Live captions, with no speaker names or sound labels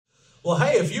Well,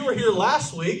 hey, if you were here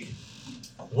last week,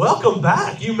 welcome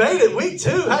back. You made it week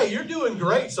 2. Hey, you're doing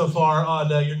great so far on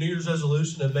your New Year's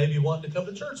resolution and maybe wanting to come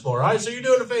to church more. All right, so you're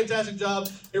doing a fantastic job.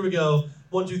 Here we go.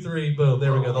 1, 2, 3, boom.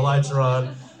 There we go. The lights are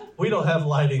on. We don't have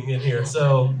lighting in here,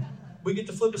 so we get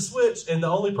to flip a switch, and the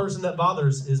only person that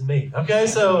bothers is me. Okay,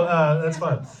 so that's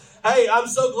fine. Hey, I'm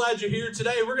so glad you're here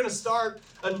today. We're going to start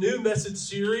a new message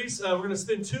series. We're going to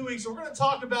spend 2 weeks. We're going to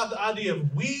talk about the idea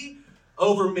of we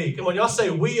over me. Come on, y'all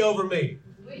say we over me.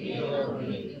 We over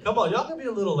me. Come on, y'all can be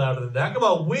a little louder than that. Come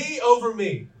on, we over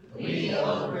me. We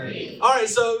over me. All right,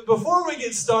 so before we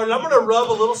get started, I'm going to rub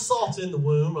a little salt in the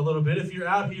wound a little bit. If you're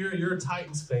out here, you're a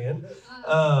Titans fan.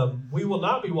 We will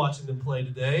not be watching them play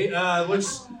today, which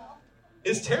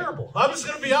is terrible. I'm just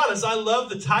going to be honest. I love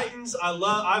the Titans.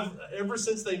 I've ever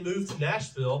since they moved to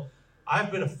Nashville,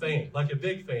 I've been a fan, like a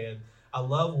big fan. I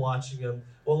love watching them.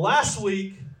 Well, last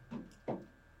week,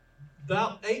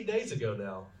 about 8 days ago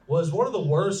now, was one of the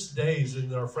worst days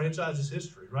in our franchise's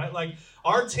history, right? Like,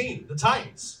 our team, the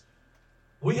Titans,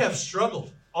 we have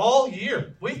struggled all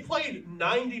year. We've played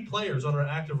 90 players on our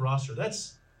active roster.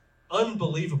 That's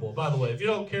unbelievable, by the way. If you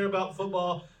don't care about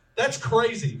football, that's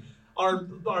crazy.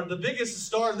 The biggest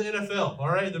star in the NFL, all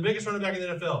right? The biggest running back in the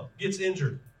NFL gets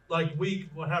injured, like week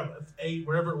 8,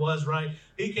 wherever it was, right?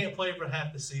 He can't play for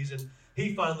half the season.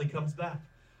 He finally comes back.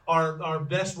 Our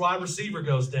best wide receiver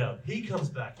goes down. He comes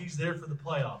back. He's there for the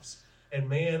playoffs. And,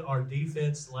 man, our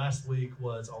defense last week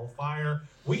was on fire.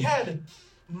 We had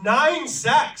 9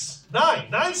 sacks.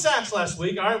 Nine sacks last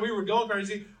week. All right, we were going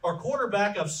crazy. Our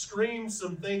quarterback, I've screamed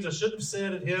some things I shouldn't have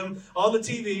said at him on the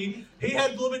TV. He had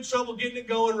a little bit of trouble getting it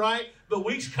going, right? But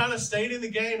we kind of stayed in the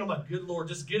game. I'm like, good Lord,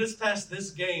 just get us past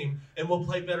this game, and we'll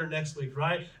play better next week,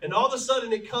 right? And all of a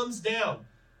sudden, it comes down.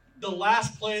 The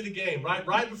last play of the game, right?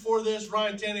 Right before this,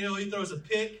 Ryan Tannehill, he throws a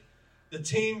pick. The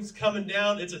team's coming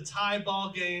down. It's a tie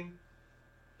ball game.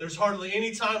 There's hardly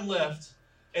any time left.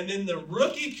 And then the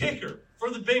rookie kicker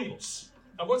for the Bengals.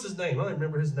 What's his name? I don't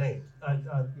remember his name.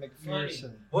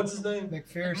 McPherson. What's his name?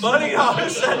 McPherson. Money. Oh, who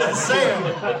said that?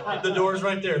 Sam. The door's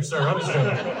right there, sir. I'm just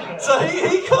joking. So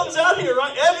he comes out here,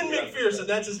 right? Evan McPherson,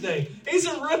 that's his name. He's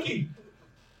a rookie.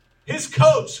 His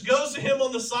coach goes to him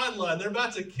on the sideline. They're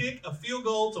about to kick a field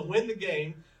goal to win the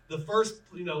game, the first,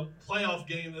 playoff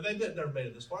game. They've never made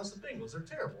it this far. It's the Bengals. They're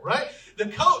terrible, right? The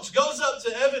coach goes up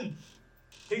to Evan.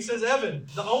 He says, Evan,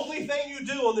 the only thing you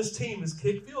do on this team is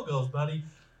kick field goals, buddy,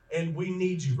 and we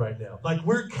need you right now. Like,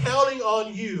 we're counting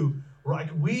on you. Like,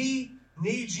 we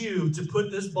need you to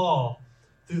put this ball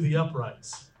through the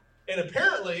uprights. And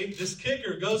apparently, this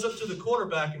kicker goes up to the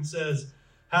quarterback and says,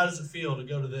 how does it feel to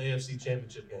go to the AFC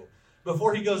Championship game?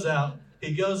 Before he goes out,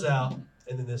 and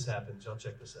then this happens. Y'all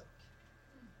check this out.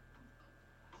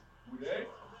 Okay.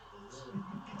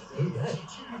 Okay.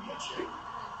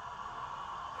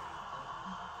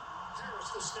 Harris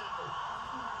the snapper.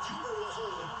 Huber will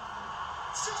hold it.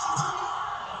 62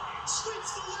 yards.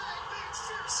 Sweeps the leg.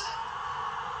 McPherson.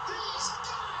 He's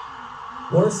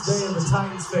done. Worst day of the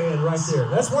Titans fan right there.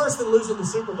 That's worse than losing the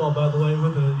Super Bowl, by the way,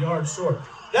 with a yard short.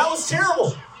 That was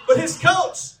terrible. But his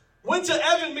coach went to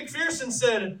Evan McPherson and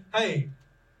said, hey,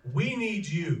 we need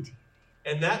you.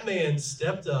 And that man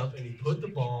stepped up and he put the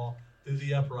ball through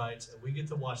the uprights. And we get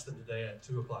to watch them today at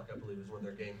 2 o'clock, I believe, is when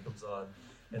their game comes on.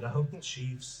 And I hope the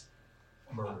Chiefs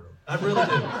murder them. I really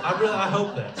do. I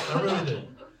hope that. I really do.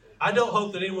 I don't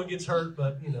hope that anyone gets hurt,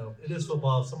 but, it is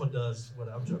football. If someone does,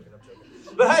 whatever. I'm joking.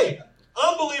 But, hey,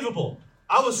 unbelievable.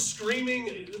 I was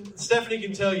screaming. Stephanie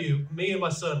can tell you, me and my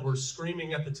son were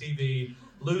screaming at the TV,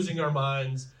 losing our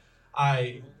minds.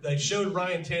 They showed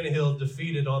Ryan Tannehill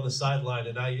defeated on the sideline,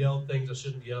 and I yelled things I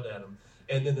shouldn't have yelled at him.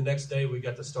 And then the next day, we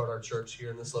got to start our church here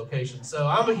in this location. So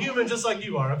I'm a human just like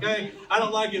you are, okay? I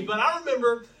don't like it. But I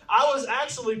remember I was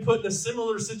actually put in a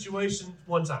similar situation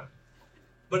one time.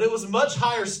 But it was much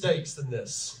higher stakes than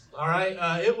this, all right?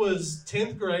 It was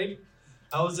 10th grade.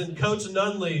 I was in Coach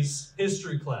Nunley's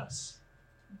history class.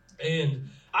 And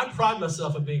I pride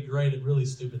myself on being great at really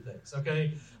stupid things,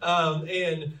 okay?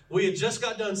 And we had just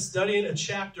got done studying a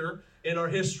chapter in our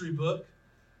history book.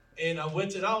 And I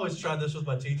always tried this with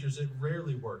my teachers. It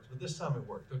rarely worked, but this time it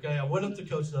worked, okay? I went up to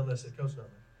Coach Nunley. I said, Coach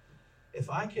Nunley, if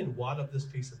I can wad up this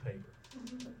piece of paper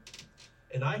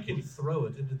and I can throw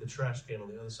it into the trash can on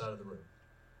the other side of the room,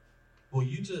 will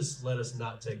you just let us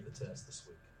not take the test this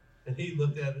week? And he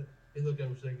looked at it. He looked at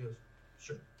me and goes,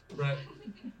 sure, right?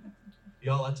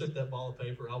 Y'all, I took that ball of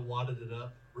paper. I wadded it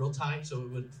up real tight so it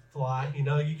would fly. You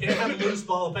can't have a loose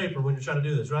ball of paper when you're trying to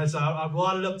do this, right? So I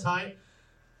wadded up tight.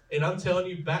 And I'm telling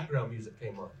you, background music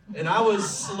came on. And I was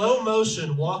slow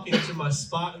motion walking to my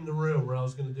spot in the room where I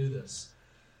was going to do this.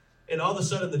 And all of a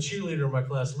sudden, the cheerleader in my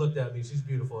class looked at me. She's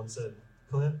beautiful and said,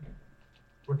 Clint,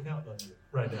 we're counting on you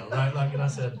right now, right? Like, and I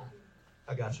said,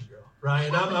 I got you, girl, right?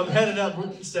 And I'm headed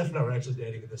up. Steph and I were actually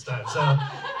dating at this time, so that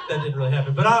didn't really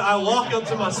happen. But I walk up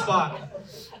to my spot.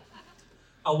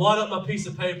 I wad up my piece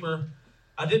of paper.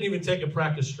 I didn't even take a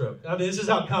practice stroke. I mean, this is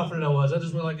how confident I was. I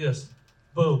just went like this.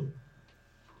 Boom.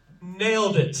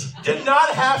 Nailed it. Did not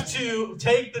have to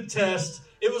take the test.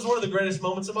 It was one of the greatest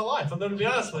moments of my life. I'm going to be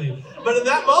honest with you. But in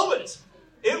that moment,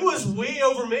 it was we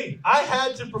over me. I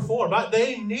had to perform. My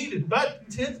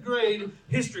 10th grade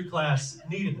history class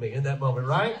needed me in that moment,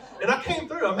 right? And I came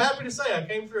through. I'm happy to say I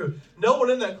came through. No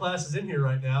one in that class is in here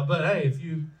right now. But hey, if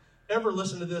you ever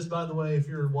listen to this, by the way, if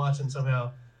you're watching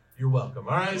somehow, you're welcome.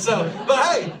 All right? But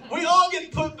hey, we all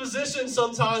get put in positions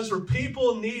sometimes where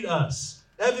people need us.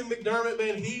 Evan McDermott,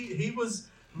 man, he was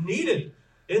needed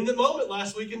in the moment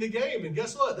last week in the game. And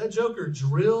guess what? That joker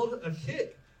drilled a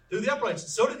kick through the uprights.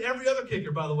 So did every other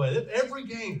kicker, by the way. Every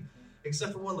game,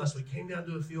 except for one last week, came down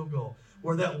to a field goal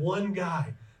where that one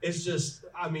guy is just,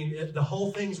 the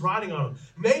whole thing's riding on him.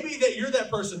 Maybe that you're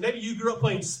that person. Maybe you grew up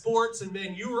playing sports and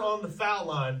then you were on the foul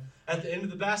line at the end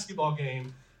of the basketball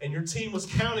game and your team was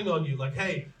counting on you like,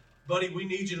 hey, buddy, we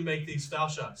need you to make these foul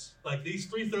shots. Like, these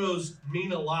free throws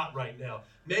mean a lot right now.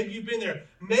 Maybe you've been there.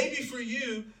 Maybe for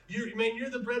you, you're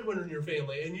the breadwinner in your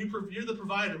family, and you're the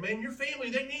provider. Man, your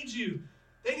family, they need you.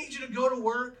 They need you to go to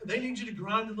work. They need you to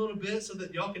grind a little bit so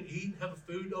that y'all can eat and have a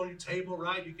food on your table,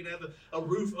 right? You can have a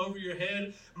roof over your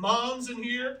head. Moms in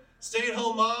here,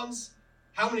 stay-at-home moms,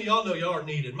 how many of y'all know y'all are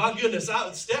needed? My goodness,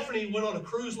 Stephanie went on a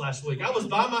cruise last week. I was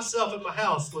by myself at my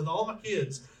house with all my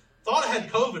kids. Thought I had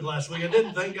COVID last week. I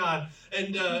didn't, thank God.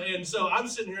 And so I'm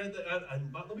sitting here,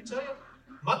 and let me tell you,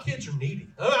 my kids are needy.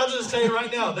 I'll just tell you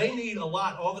right now, they need a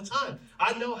lot all the time.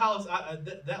 I know how,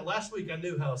 that last week I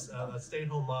knew how a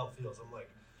stay-at-home mom feels. I'm like,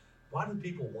 why do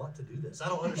people want to do this? I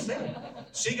don't understand.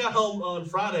 She got home on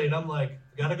Friday, and I'm like,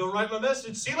 got to go write my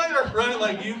message. See you later, right?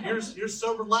 Like, you're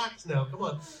so relaxed now. Come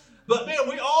on. But, man,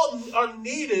 we all are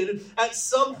needed at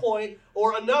some point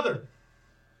or another.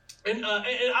 And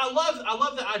I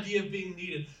love the idea of being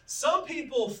needed. Some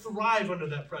people thrive under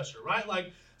that pressure, right?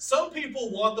 Like, some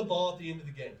people want the ball at the end of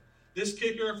the game. This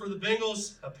kicker for the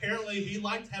Bengals, apparently he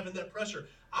liked having that pressure.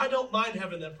 I don't mind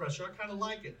having that pressure. I kind of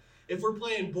like it. If we're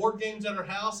playing board games at our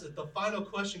house, if the final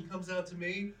question comes down to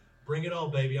me, bring it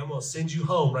on, baby. I'm going to send you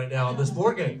home right now on this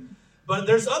board game. But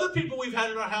there's other people we've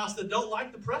had in our house that don't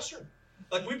like the pressure.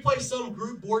 Like, we play some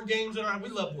group board games in our house. We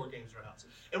love board games in our house.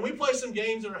 And we play some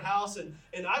games in our house, and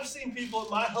I've seen people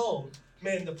in my home,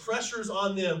 man, the pressure's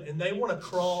on them, and they want to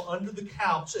crawl under the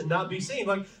couch and not be seen.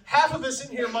 Like, half of us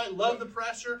in here might love the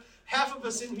pressure. Half of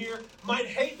us in here might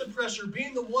hate the pressure,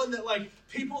 being the one that, like,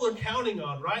 people are counting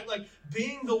on, right? Like,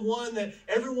 being the one that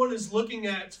everyone is looking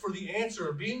at for the answer,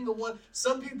 or being the one.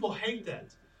 Some people hate that.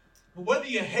 But whether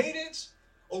you hate it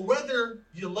or whether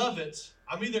you love it,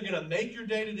 I'm either going to make your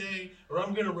day-to-day or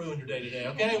I'm going to ruin your day-to-day,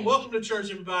 okay? Welcome to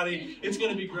church, everybody. It's going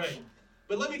to be great.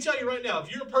 But let me tell you right now, if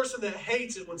you're a person that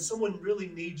hates it when someone really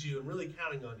needs you and really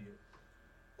counting on you,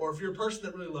 or if you're a person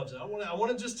that really loves it, I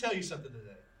want to just tell you something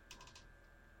today,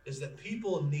 is that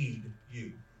people need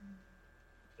you.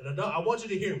 And I want you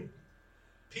to hear me.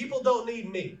 People don't need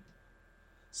me.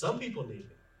 Some people need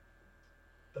me.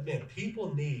 But, man,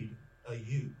 people need a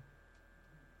you.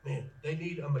 Man, they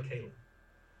need a Michaela.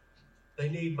 They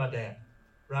need my dad,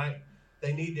 right?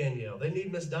 They need Danielle. They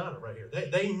need Miss Donna right here.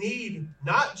 They need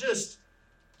not just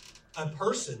a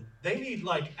person. They need,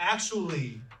 like,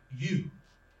 actually you.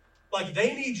 Like,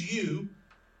 they need you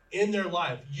in their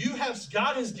life.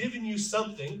 God has given you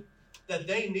something that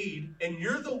they need, and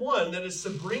you're the one that is to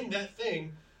bring that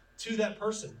thing to that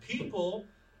person. People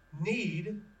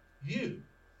need you.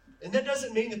 And that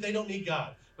doesn't mean that they don't need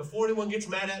God. Before anyone gets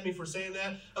mad at me for saying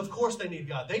that, of course they need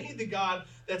God. They need the God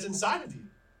that's inside of you.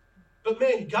 But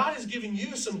man, God has given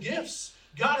you some gifts.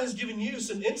 God has given you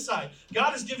some insight.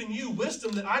 God has given you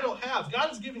wisdom that I don't have. God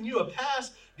has given you a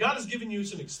past. God has given you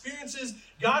some experiences.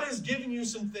 God has given you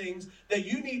some things that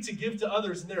you need to give to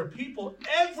others. And there are people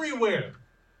everywhere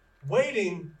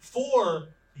waiting for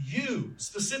you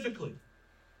specifically.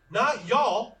 Not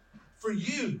y'all, for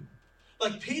you.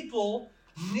 Like, people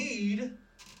need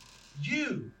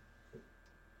you.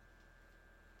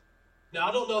 Now,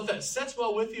 I don't know if that sets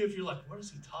well with you, if you're like, what is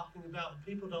he talking about?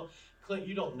 People don't, Clint,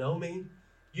 you don't know me.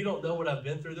 You don't know what I've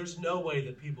been through. There's no way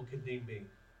that people can need me.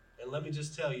 And let me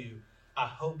just tell you, I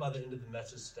hope by the end of the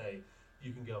message today,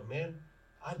 you can go, man,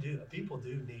 I do. People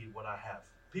do need what I have.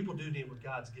 People do need what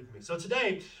God's given me. So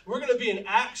today, we're going to be in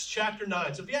Acts chapter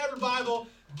 9. So if you have your Bible,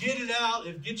 get it out.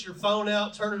 Get your phone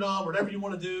out, turn it on, whatever you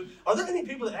want to do. Are there any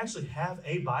people that actually have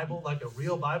a Bible, like a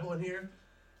real Bible in here?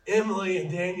 Emily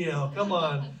and Danielle, come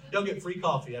on. Y'all get free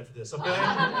coffee after this, okay?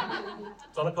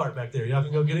 It's on a cart back there. Y'all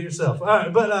can go get it yourself. All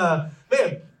right, but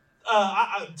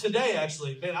today,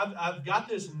 actually, man, I've got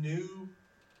this new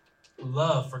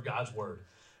love for God's Word.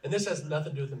 And this has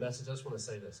nothing to do with the message. I just want to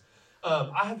say this.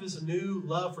 I have this new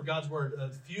love for God's Word. A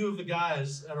few of the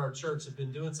guys at our church have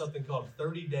been doing something called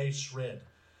 30-Day Shred,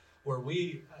 where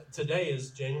today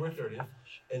is January 30th,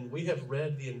 and we have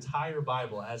read the entire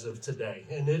Bible as of today.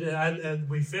 And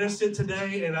we finished it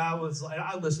today, and I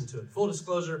listened to it. Full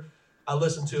disclosure, I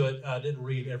listened to it. I didn't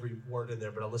read every word in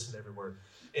there, but I listened to every word.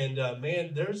 And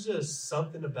man, there's just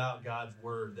something about God's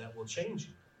Word that will change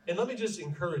you. And let me just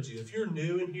encourage you, if you're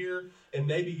new in here and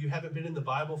maybe you haven't been in the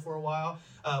Bible for a while,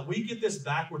 we get this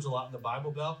backwards a lot in the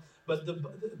Bible Belt.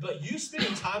 But you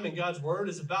spending time in God's Word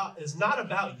is not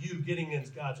about you getting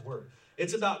into God's Word.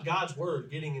 It's about God's Word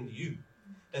getting into you.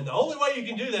 And the only way you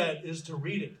can do that is to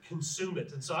read it, consume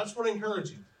it. And so I just want to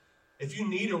encourage you. If you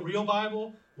need a real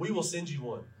Bible, we will send you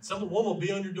one. One will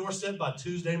be on your doorstep by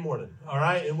Tuesday morning, all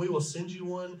right? And we will send you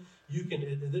one.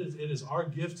 It is our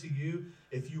gift to you.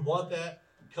 If you want that,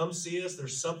 come see us.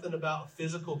 There's something about a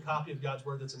physical copy of God's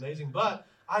Word that's amazing. But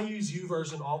I use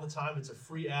YouVersion all the time. It's a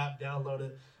free app. Download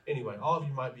it. Anyway, all of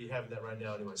you might be having that right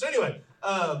now anyway. So anyway,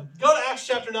 go to Acts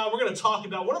chapter 9. We're going to talk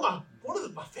about one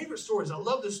of my favorite stories. I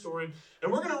love this story.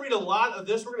 And we're going to read a lot of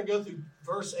this. We're going to go through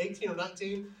verse 18 or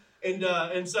 19.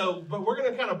 But we're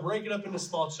going to kind of break it up into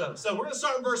small chunks. So we're going to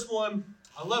start in verse 1.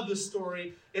 I love this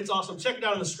story. It's awesome. Check it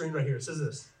out on the screen right here. It says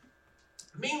this.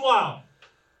 Meanwhile,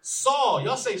 Saul.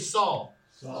 Y'all say Saul.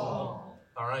 Saul.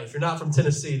 All right, if you're not from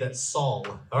Tennessee, that's Saul.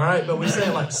 All right, but we say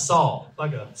it like Saul,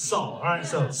 like a Saul. All right,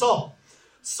 so Saul.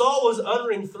 Saul was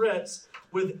uttering threats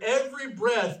with every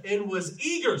breath and was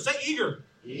eager. Say eager.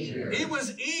 Eager. He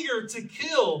was eager to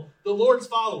kill the Lord's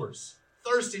followers.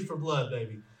 Thirsty for blood,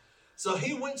 baby. So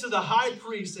he went to the high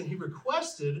priest and he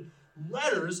requested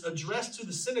letters addressed to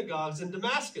the synagogues in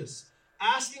Damascus,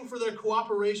 asking for their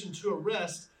cooperation to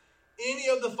arrest any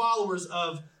of the followers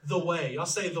of the way. Y'all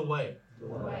say the way. The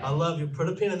way. I love you. Put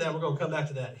a pin in that. We're going to come back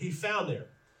to that. He found there.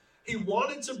 He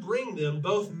wanted to bring them,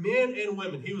 both men and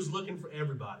women. He was looking for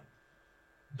everybody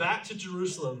back to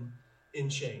Jerusalem in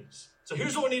chains. So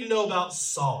here's what we need to know about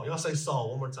Saul. Y'all say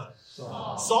Saul one more time.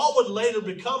 Saul. Saul would later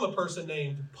become a person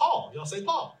named Paul. Y'all say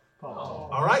Paul. Paul.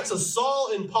 All right, so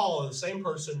Saul and Paul are the same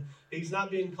person. He's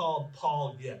not being called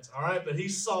Paul yet. All right, but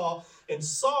he's Saul. And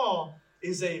Saul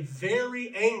is a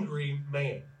very angry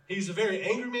man. He's a very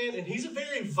angry man, and he's a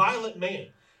very violent man.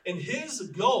 And his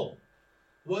goal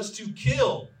was to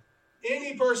kill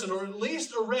any person, or at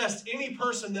least arrest any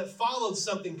person that followed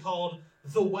something called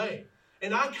the way.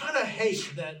 And I kind of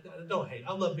hate that.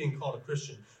 I love being called a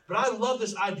Christian. But I love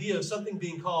this idea of something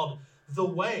being called the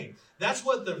way. That's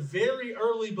what the very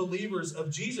early believers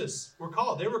of Jesus were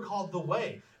called. They were called the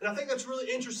way. And I think that's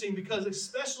really interesting because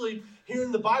especially here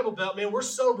in the Bible Belt, man, we're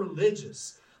so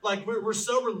religious. Like, we're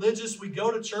so religious. We go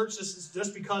to church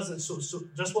just because it's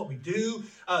just what we do.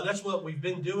 That's what we've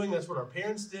been doing. That's what our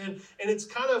parents did. And it's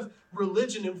kind of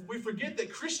religion. And we forget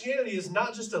that Christianity is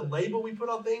not just a label we put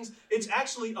on things. It's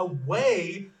actually a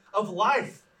way of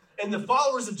life. And the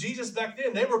followers of Jesus back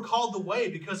then, they were called the way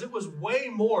because it was way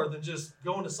more than just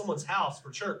going to someone's house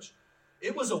for church.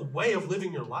 It was a way of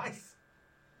living your life.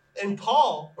 And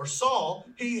Paul, or Saul,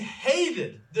 he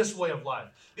hated this way of life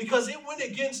because it went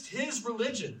against his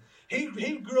religion. He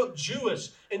grew up Jewish,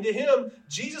 and to him,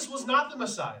 Jesus was not the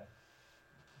Messiah.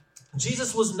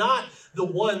 Jesus was not the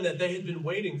one that they had been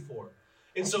waiting for.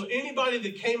 And so anybody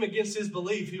that came against his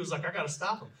belief, he was like, I got to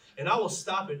stop him. And I will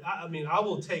stop it. I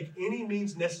will take any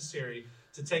means necessary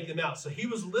to take them out. So he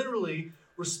was literally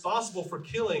responsible for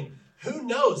killing who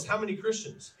knows how many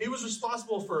Christians. He was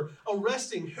responsible for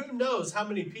arresting who knows how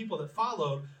many people that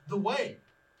followed the way.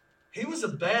 He was a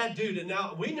bad dude. And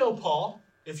now we know Paul.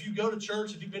 If you go to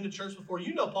church, if you've been to church before,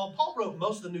 you know Paul. Paul wrote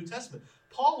most of the New Testament.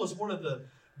 Paul was one of the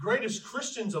greatest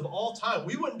Christians of all time.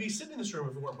 We wouldn't be sitting in this room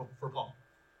if it weren't for Paul.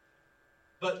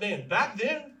 But man, back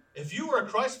then, if you were a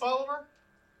Christ follower,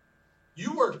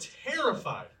 you were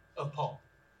terrified of Paul.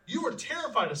 You were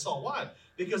terrified of Saul. Why?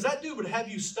 Because that dude would have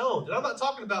you stoned. And I'm not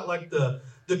talking about like the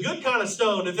good kind of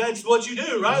stone, if that's what you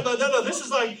do, right? But no, this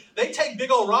is like they take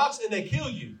big old rocks and they kill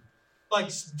you. Like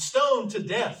stoned to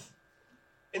death.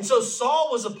 And so Saul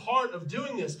was a part of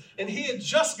doing this. And he had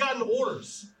just gotten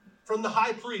orders from the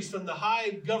high priest, from the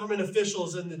high government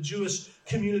officials in the Jewish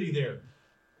community there.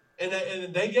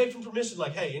 And they gave him permission,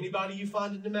 like, hey, anybody you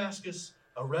find in Damascus,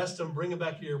 arrest them, bring them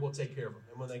back here, we'll take care of them.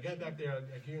 And when they got back there,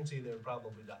 I guarantee they would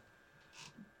probably die.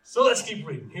 So let's keep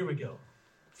reading. Here we go.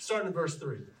 Starting in verse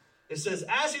 3. It says,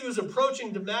 as he was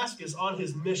approaching Damascus on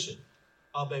his mission.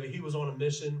 Oh, baby, he was on a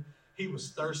mission. He was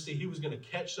thirsty. He was going to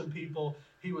catch some people.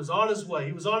 He was on his way.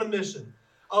 He was on a mission.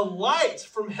 A light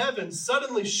from heaven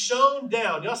suddenly shone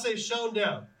down. Y'all say shone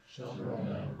down.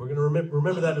 We're going to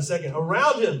remember that in a second.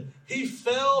 Around him, he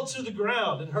fell to the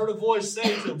ground and heard a voice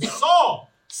saying to him, Saul,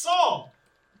 Saul,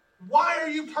 why are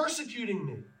you persecuting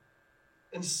me?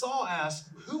 And Saul asked,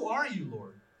 who are you,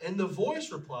 Lord? And the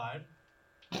voice replied,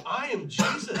 I am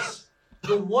Jesus,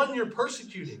 the one you're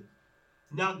persecuting.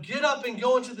 Now get up and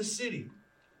go into the city,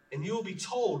 and you will be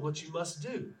told what you must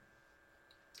do.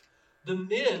 The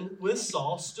men with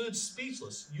Saul stood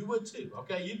speechless. You would too,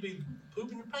 okay? You'd be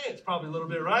pooping your pants probably a little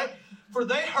bit, right? For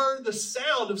they heard the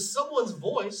sound of someone's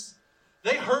voice.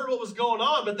 They heard what was going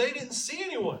on, but they didn't see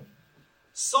anyone.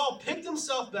 Saul picked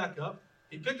himself back up.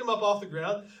 He picked him up off the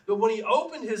ground. But when he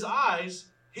opened his eyes,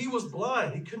 he was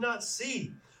blind. He could not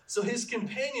see. So his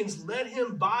companions led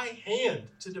him by hand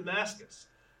to Damascus.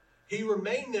 He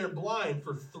remained there blind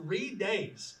for 3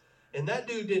 days. And that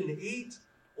dude didn't eat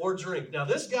or drink. Now,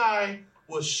 this guy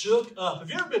was shook up. Have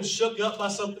you ever been shook up by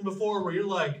something before where you're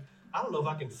like, I don't know if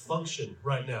I can function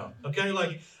right now? Okay,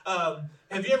 like, have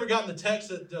you ever gotten the text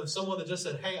of someone that just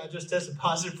said, hey, I just tested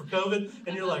positive for COVID?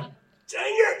 And you're like,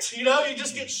 dang it! You know, you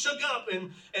just get shook up.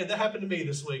 And that happened to me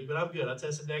this week, but I'm good. I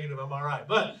tested negative. I'm all right.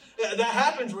 But that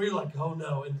happens where you're like, oh,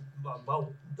 no. And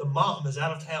the mom is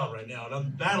out of town right now, and I'm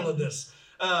battling this.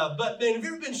 But, man, have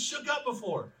you ever been shook up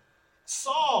before?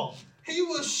 Saul, he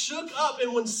was shook up.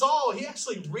 And when Saul, he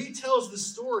actually retells the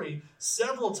story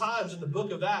several times in the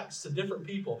book of Acts to different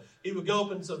people. He would go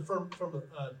up in front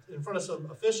of some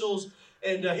officials,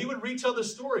 and he would retell the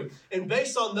story. And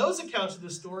based on those accounts of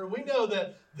this story, we know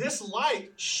that this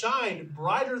light shined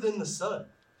brighter than the sun,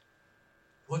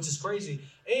 which is crazy.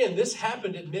 And this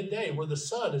happened at midday where the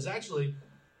sun is actually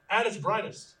at its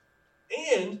brightest.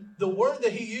 And the word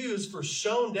that he used for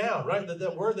shone down, right?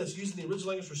 That word that's used in the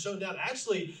original language for shone down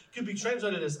actually could be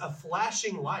translated as a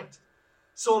flashing light.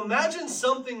 So imagine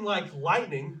something like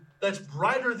lightning that's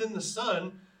brighter than the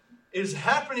sun is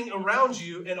happening around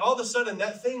you, and all of a sudden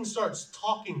that thing starts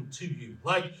talking to you.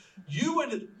 Like, you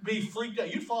would be freaked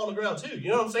out. You'd fall on the ground too. You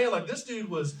know what I'm saying? Like, this dude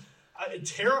was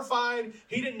terrified.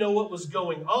 He didn't know what was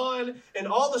going on. And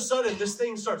all of a sudden this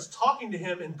thing starts talking to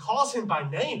him and calls him by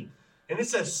name. And it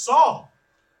says, Saul,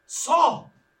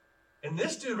 Saul. And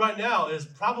this dude right now is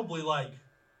probably like,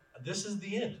 this is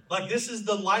the end. Like, this is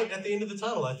the light at the end of the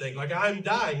tunnel, I think. Like, I'm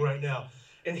dying right now.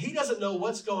 And he doesn't know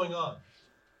what's going on.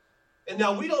 And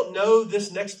now we don't know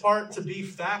this next part to be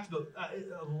fact, but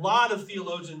a lot of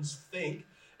theologians think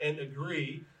and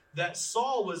agree that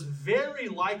Saul was very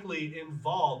likely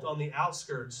involved on the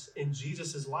outskirts in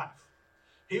Jesus' life.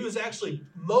 He was actually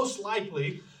most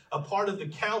likely a part of the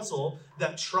council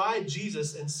that tried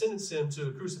Jesus and sentenced him to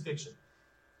a crucifixion.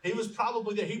 He was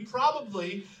probably there. He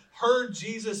probably heard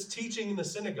Jesus teaching in the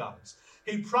synagogues.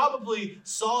 He probably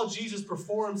saw Jesus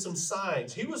perform some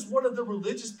signs. He was one of the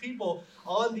religious people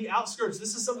on the outskirts.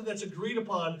 This is something that's agreed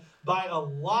upon by a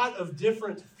lot of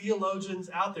different theologians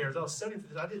out there. As I was studying for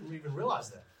this, I didn't even realize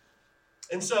that.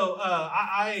 And so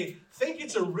I think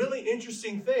it's a really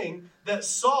interesting thing that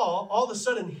Saul all of a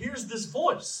sudden hears this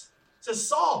voice. It says,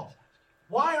 Saul,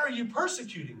 why are you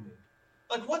persecuting me?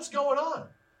 Like, what's going on?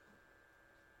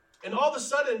 And all of a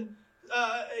sudden,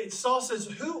 Saul says,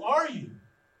 who are you?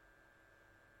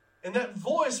 And that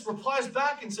voice replies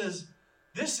back and says,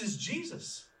 this is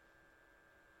Jesus.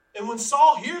 And when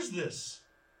Saul hears this,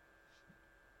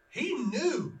 he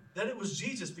knew that it was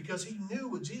Jesus because he knew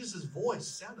what Jesus' voice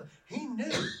sounded. He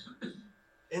knew.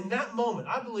 In that moment,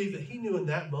 I believe that he knew in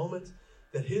that moment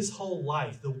that his whole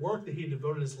life, the work that he had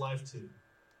devoted his life to,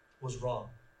 was wrong.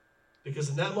 Because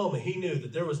in that moment, he knew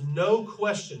that there was no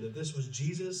question that this was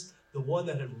Jesus, the one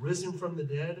that had risen from the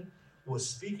dead, was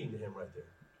speaking to him right there.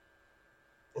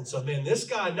 And so, man, this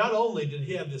guy, not only did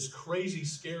he have this crazy,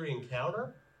 scary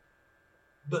encounter,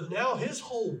 but now his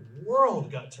whole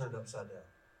world got turned upside down.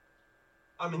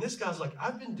 I mean, this guy's like,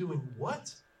 I've been doing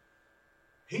what?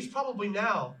 He's probably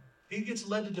now, he gets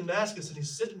led to Damascus and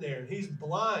he's sitting there and he's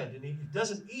blind and he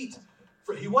doesn't eat.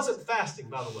 He wasn't fasting,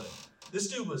 by the way. This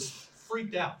dude was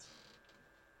freaked out.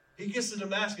 He gets to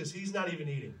Damascus, he's not even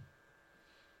eating.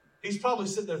 He's probably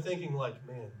sitting there thinking like,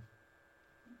 man,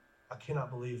 I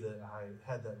cannot believe that I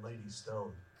had that lady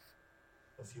stoned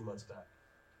a few months back.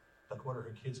 Like, what are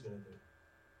her kids going to do?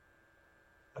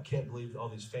 I can't believe all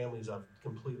these families I've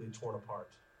completely torn apart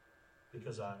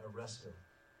because I arrested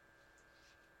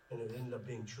them. And it ended up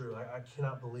being true. I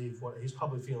cannot believe what he's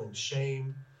probably feeling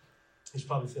shame. He's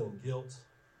probably feeling guilt.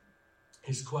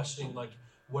 He's questioning, like,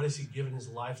 what has he given his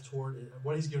life toward?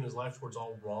 What he's given his life towards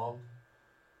all wrong.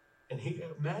 And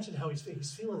imagine how he's feeling.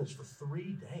 He's feeling this for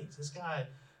 3 days. This guy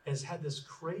has had this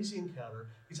crazy encounter.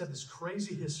 He's had this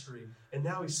crazy history. And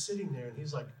now he's sitting there and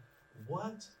he's like,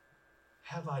 what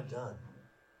have I done?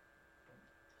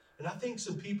 And I think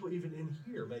some people even in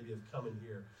here maybe have come in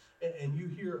here. And you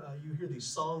hear these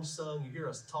songs sung. You hear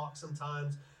us talk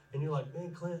sometimes. And you're like,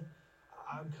 man, Clint,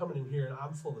 I'm coming in here and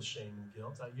I'm full of shame and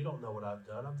guilt. You don't know what I've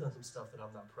done. I've done some stuff that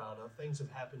I'm not proud of. Things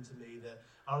have happened to me that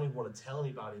I don't even want to tell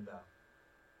anybody about.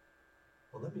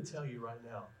 Well, let me tell you right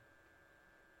now,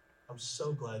 I'm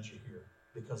so glad you're here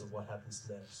because of what happens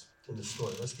next in the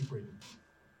story. Let's keep reading.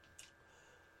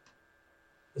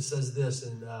 It says this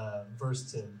in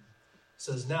verse 10. It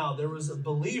says, now there was a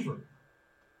believer.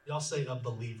 Y'all say a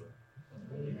believer.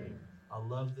 I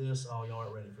love this. Oh, y'all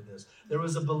aren't ready for this. There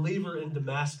was a believer in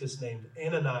Damascus named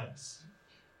Ananias.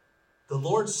 The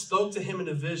Lord spoke to him in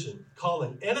a vision,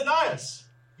 calling, Ananias.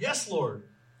 Yes, Lord,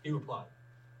 he replied.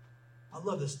 I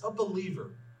love this. A believer.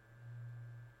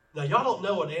 Now, y'all don't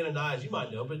know what Ananias, you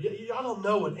might know, but y'all don't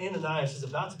know what Ananias is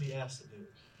about to be asked to do.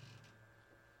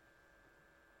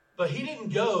 But he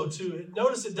didn't go to,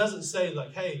 notice it doesn't say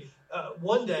like, hey,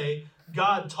 one day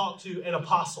God talked to an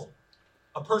apostle,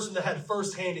 a person that had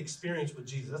firsthand experience with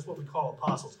Jesus. That's what we call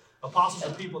apostles. Apostles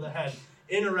are people that had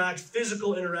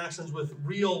physical interactions with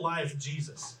real life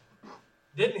Jesus.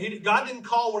 God didn't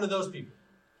call one of those people.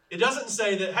 It doesn't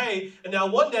say that, hey, and now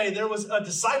one day there was a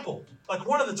disciple, like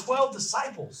one of the 12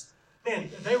 disciples. Man,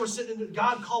 they were sitting,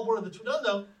 God called one of the 12.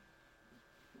 No.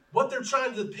 What they're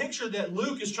trying to, the picture that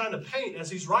Luke is trying to paint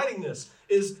as he's writing this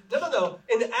is, no.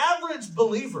 An average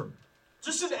believer,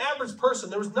 just an average person.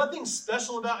 There was nothing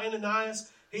special about Ananias.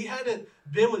 He had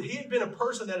been a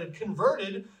person that had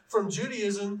converted from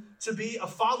Judaism to be a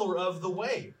follower of the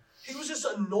way. He was just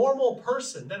a normal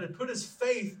person that had put his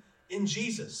faith in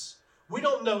Jesus. We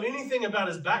don't know anything about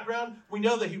his background. We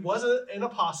know that he wasn't an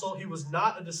apostle. He was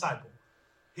not a disciple.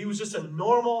 He was just a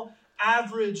normal,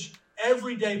 average,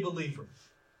 everyday believer.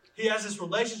 He has this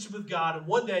relationship with God, and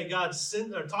one day God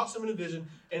talks to him in a vision,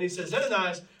 and he says,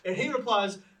 Ananias, and he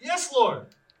replies, yes, Lord.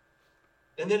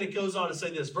 And then it goes on to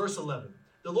say this, verse 11.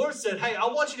 The Lord said, hey, I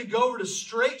want you to go over to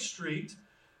Straight Street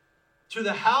to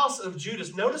the house of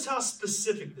Judas. Notice how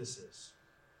specific this is.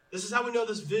 This is how we know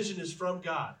this vision is from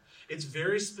God. It's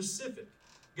very specific.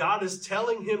 God is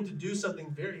telling him to do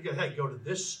something go to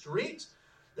this street,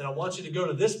 then I want you to go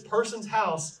to this person's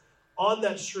house on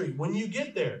that street. When you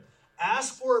get there,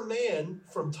 ask for a man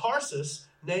from Tarsus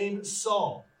named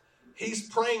Saul. He's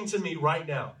praying to me right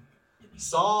now.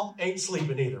 Saul ain't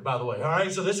sleeping either, by the way. All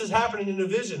right, so this is happening in a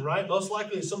vision, right? Most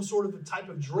likely it's some sort of a type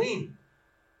of dream.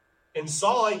 And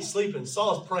Saul ain't sleeping.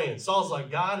 Saul's praying. Saul's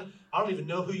like, God, I don't even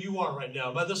know who you are right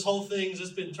now. But this whole thing's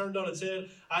just been turned on its head.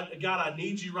 God, I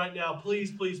need you right now.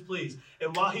 Please, please, please.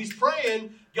 And while he's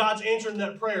praying, God's answering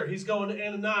that prayer. He's going to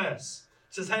Ananias.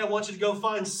 He says, hey, I want you to go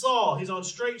find Saul. He's on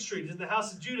Straight Street. He's in the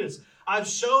house of Judas. I've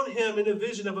shown him in a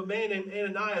vision of a man named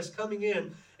Ananias coming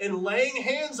in and laying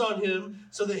hands on him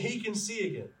so that he can see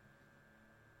again.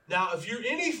 Now, if you're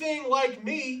anything like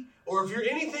me, or if you're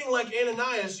anything like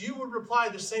Ananias, you would reply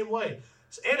the same way.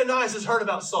 So Ananias has heard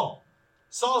about Saul.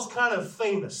 Saul's kind of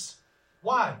famous.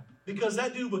 Why? Because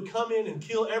that dude would come in and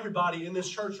kill everybody in this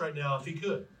church right now if he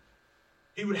could.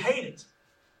 He would hate it.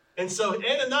 And so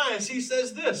Ananias, he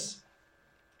says this.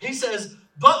 He says,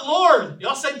 but Lord.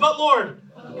 Y'all say, but Lord.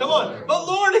 Come on. But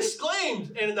Lord,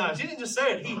 exclaimed Ananias. He didn't just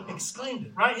say it. He exclaimed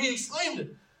it, right? He exclaimed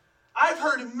it. I've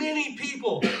heard many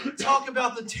people talk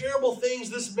about the terrible things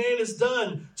this man has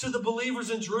done to the believers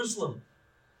in Jerusalem.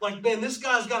 Like, man, this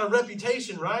guy's got a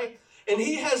reputation, right? And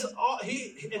he is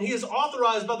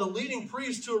authorized by the leading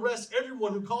priest to arrest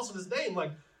everyone who calls on his name.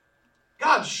 Like,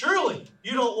 God, surely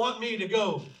you don't want me to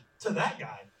go to that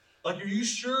guy. Like, are you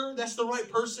sure that's the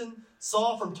right person?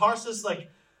 Saul from Tarsus?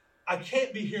 Like, I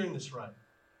can't be hearing this right.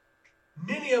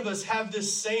 Many of us have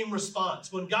this same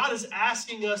response. When God is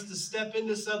asking us to step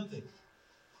into something,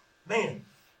 man,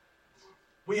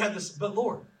 we have this, but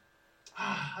Lord,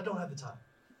 I don't have the time.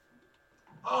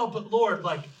 Oh, but Lord,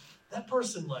 like, that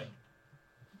person, like,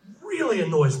 really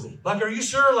annoys me. Like, are you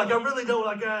sure? Like, I really don't,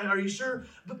 like, are you sure?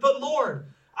 But Lord,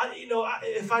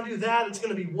 if I do that, it's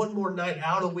going to be one more night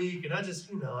out a week, and I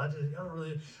don't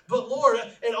really. But Lord,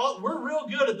 we're real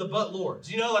good at the but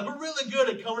Lords, like we're really good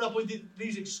at coming up with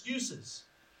these excuses.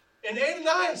 And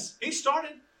Ananias, he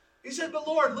started. He said, "But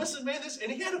Lord, listen, man,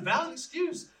 and he had a valid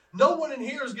excuse. No one in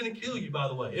here is going to kill you, by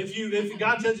the way, if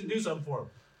God tells you to do something for him.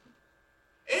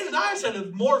 Ananias had a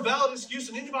more valid excuse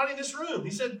than anybody in this room.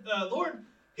 He said, Lord,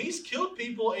 he's killed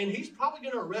people, and he's probably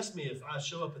going to arrest me if I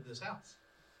show up at this house.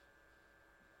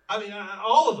 I mean,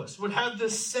 all of us would have the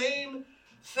same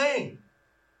thing.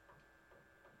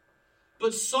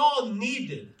 But Saul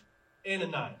needed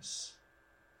Ananias.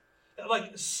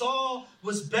 Like, Saul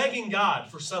was begging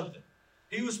God for something.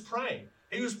 He was praying.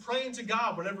 He was praying to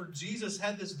God whenever Jesus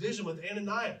had this vision with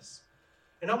Ananias.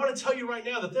 And I want to tell you right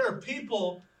now that there are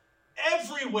people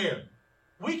everywhere.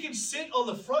 We can sit on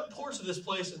the front porch of this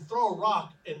place and throw a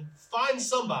rock and find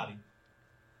somebody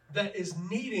that is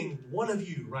needing one of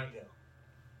you right now.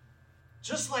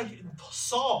 Just like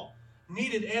Saul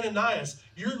needed Ananias,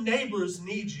 your neighbors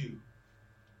need you.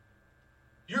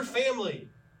 Your family,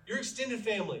 your extended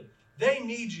family, they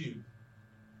need you.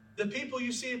 The people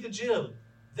you see at the gym,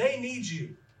 they need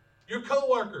you. Your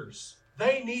coworkers,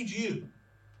 they need you.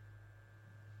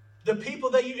 The people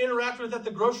that you interact with at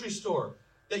the grocery store,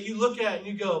 that you look at and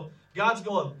you go, God's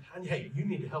going, hey, you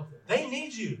need to help them. They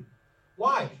need you.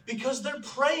 Why? Because they're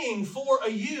praying for a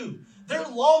you. They're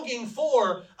longing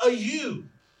for a you.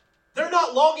 They're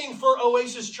not longing for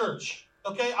Oasis Church.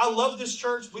 Okay, I love this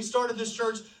church. We started this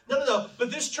church. No.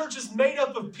 But this church is made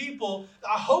up of people.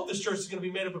 I hope this church is going to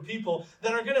be made up of people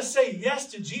that are going to say yes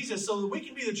to Jesus so that we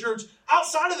can be the church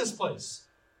outside of this place.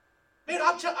 Man,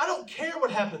 I don't care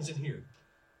what happens in here.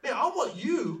 Man, I want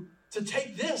you to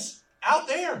take this out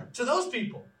there to those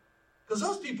people because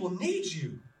those people need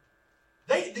you.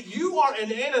 You are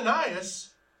an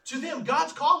Ananias to them.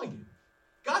 God's calling you.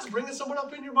 God's bringing someone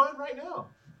up in your mind right now.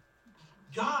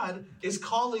 God is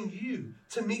calling you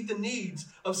to meet the needs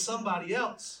of somebody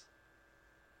else.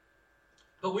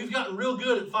 But we've gotten real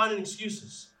good at finding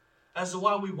excuses as to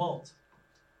why we won't.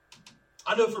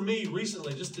 I know for me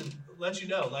recently, just to let you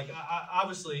know, like I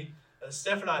obviously,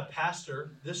 Steph and I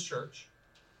pastor this church.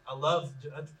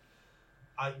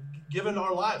 I've given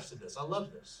our lives to this. I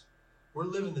love this. We're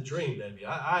living the dream, baby.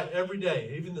 I every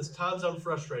day, even the times I'm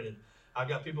frustrated, I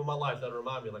got people in my life that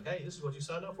remind me, like, hey, this is what you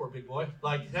signed up for, big boy.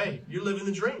 Like, hey, you're living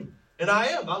the dream. And I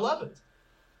am. I love it.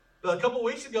 But a couple of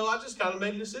weeks ago, I just kind of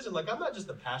made a decision. Like, I'm not just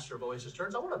the pastor of Oasis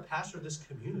Church. I want to pastor this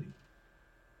community.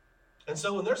 And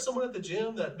so when there's someone at the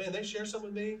gym that, man, they share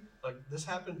something with me, like this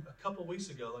happened a couple of weeks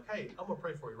ago, like, hey, I'm going to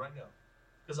pray for you right now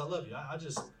because I love you.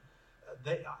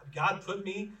 God put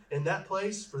me in that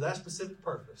place for that specific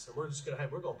purpose. And we're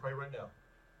going to pray right now.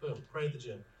 Boom, pray at the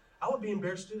gym. I would be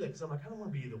embarrassed to do that because I'm like, I don't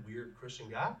want to be the weird Christian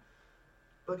guy.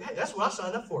 But, hey, that's what I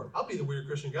signed up for. I'll be the weird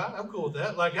Christian guy. I'm cool with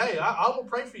that. Like, hey, I will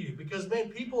pray for you because, man,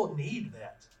 people need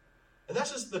that. And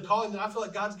that's just the calling that I feel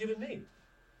like God's given me.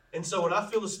 And so when I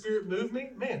feel the Spirit move me,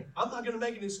 man, I'm not going to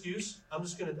make an excuse. I'm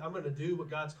going to do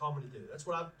what God's called me to do. That's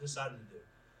what I've decided to do.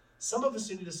 Some of us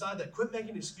need to decide that. Quit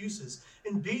making excuses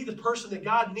and be the person that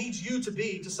God needs you to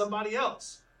be to somebody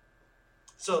else.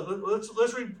 So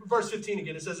let's read verse 15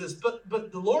 again. It says this, but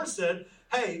the Lord said,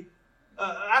 hey,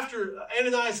 after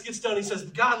Ananias gets done, he says,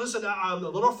 God, listen, I'm a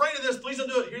little afraid of this. Please don't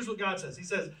do it. Here's what God says. He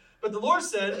says, but the Lord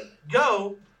said,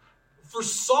 go, for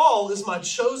Saul is my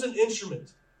chosen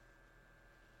instrument.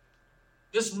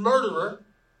 This murderer,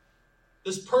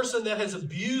 this person that has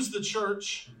abused the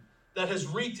church, that has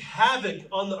wreaked havoc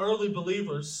on the early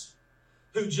believers,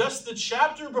 who just the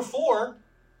chapter before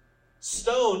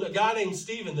stoned a guy named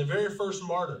Stephen, the very first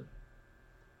martyr.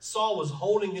 Saul was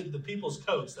holding the people's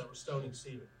coats that were stoning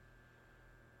Stephen.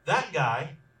 That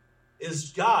guy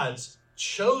is God's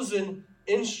chosen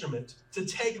instrument to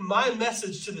take my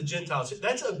message to the Gentiles.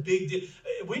 That's a big deal.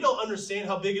 We don't understand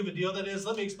how big of a deal that is.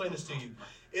 Let me explain this to you.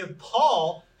 If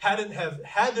Paul hadn't have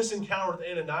had this encounter with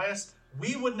Ananias,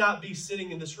 we would not be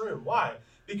sitting in this room. Why?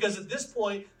 Because at this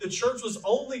point, the church was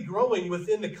only growing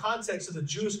within the context of the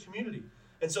Jewish community.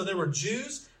 And so there were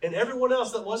Jews, and everyone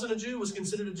else that wasn't a Jew was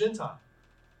considered a Gentile.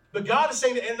 But God is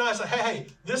saying to Ananias, like, hey,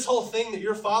 this whole thing that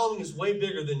you're following is way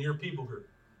bigger than your people group.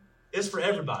 It's for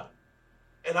everybody.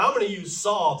 And I'm going to use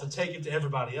Saul to take it to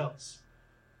everybody else.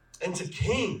 And to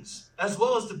kings, as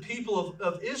well as the people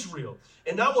of Israel.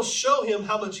 And I will show him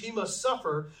how much he must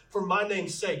suffer for my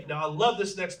name's sake. Now, I love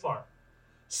this next part.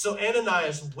 So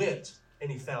Ananias went, and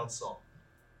he found Saul.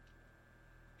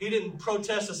 He didn't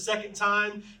protest a second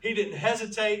time. He didn't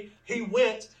hesitate. He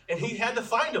went, and he had to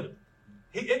find him.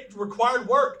 It required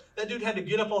work. That dude had to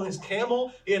get up on his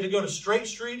camel. He had to go to Straight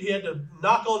Street. He had to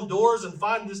knock on doors and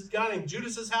find this guy named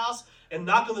Judas's house and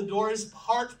knock on the door. His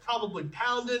heart's probably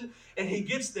pounding. And he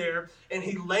gets there, and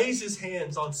he lays his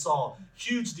hands on Saul.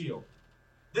 Huge deal.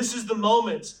 This is the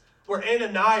moment where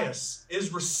Ananias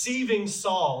is receiving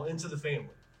Saul into the family.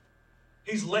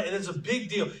 And it's a big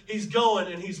deal. He's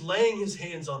going, and he's laying his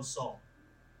hands on Saul.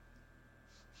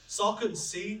 Saul couldn't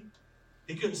see.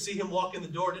 He couldn't see him walk in the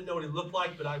door, didn't know what he looked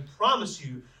like, but I promise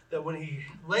you that when he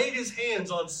laid his hands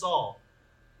on Saul,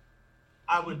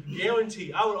 I would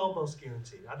almost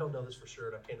guarantee, I don't know this for sure,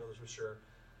 and I can't know this for sure,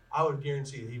 I would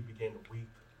guarantee that he began to weep.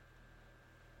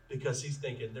 Because he's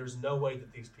thinking, there's no way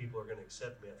that these people are going to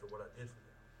accept me after what I did for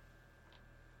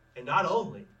them. And not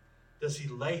only does he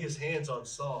lay his hands on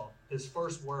Saul, his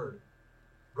first word,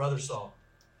 brother Saul,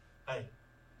 hey,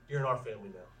 you're in our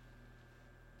family now.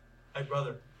 Hey,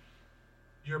 brother,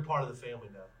 you're a part of the family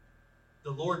now.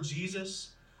 The Lord Jesus,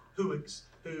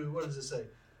 what does it say?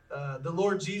 The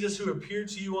Lord Jesus who appeared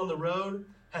to you on the road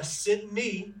has sent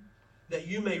me that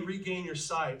you may regain your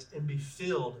sight and be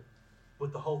filled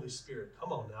with the Holy Spirit.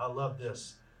 Come on now, I love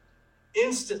this.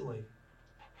 Instantly,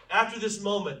 after this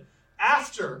moment,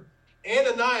 after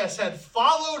Ananias had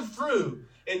followed through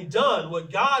and done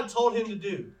what God told him to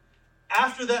do,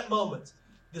 after that moment,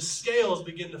 the scales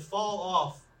began to fall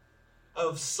off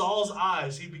of Saul's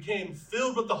eyes. He became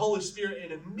filled with the Holy Spirit,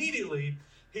 and immediately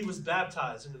he was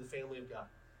baptized into the family of God.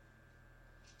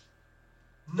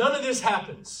 None of this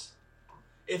happens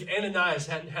if Ananias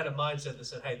hadn't had a mindset that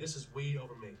said, hey, this is we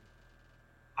over me.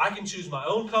 I can choose my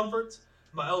own comfort,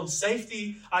 my own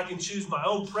safety. I can choose my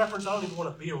own preference. I don't even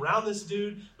want to be around this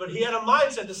dude. But he had a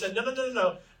mindset that said,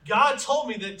 no. God told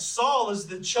me that Saul is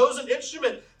the chosen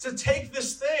instrument to take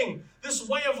this thing, this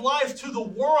way of life to the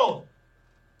world.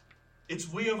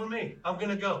 It's we over me. I'm going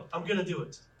to go. I'm going to do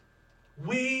it.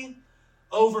 We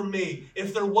over me.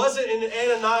 If there wasn't an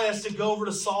Ananias to go over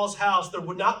to Saul's house, there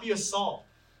would not be a Saul.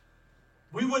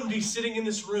 We wouldn't be sitting in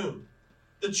this room.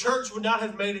 The church would not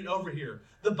have made it over here.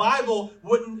 The Bible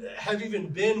wouldn't have even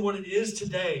been what it is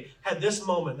today had this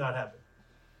moment not happened.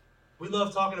 We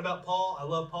love talking about Paul. I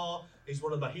love Paul. He's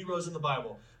one of my heroes in the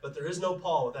Bible. But there is no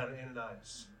Paul without an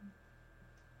Ananias.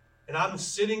 And I'm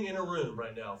sitting in a room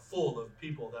right now full of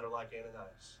people that are like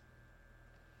Ananias.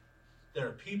 There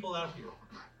are people out here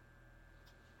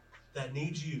that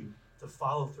need you to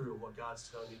follow through what God's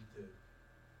telling you to do.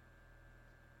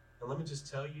 And let me just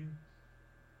tell you,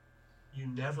 you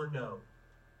never know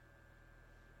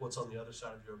what's on the other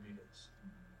side of your obedience.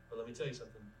 But let me tell you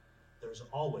something. There's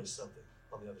always something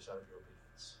on the other side of your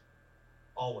obedience.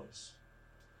 Always.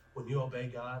 When you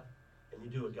obey God and you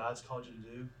do what God's called you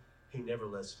to do, He never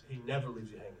leaves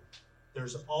you hanging.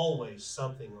 There's always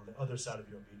something on the other side of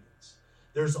your obedience.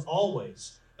 There's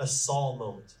always a Saul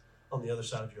moment on the other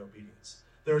side of your obedience.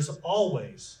 There's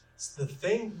always the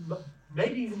thing,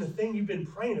 maybe even the thing you've been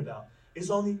praying about, is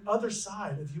on the other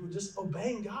side of you just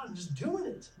obeying God and just doing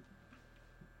it.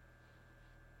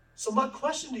 So my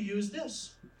question to you is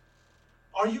this.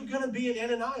 Are you going to be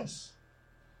an Ananias?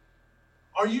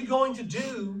 Are you going to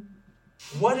do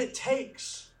what it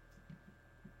takes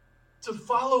to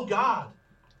follow God,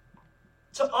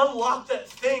 to unlock that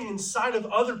thing inside of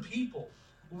other people?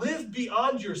 Live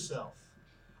beyond yourself.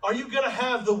 Are you going to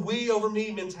have the we over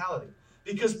me mentality?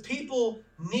 Because people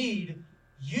need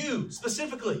you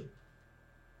specifically.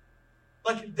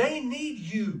 Like, they need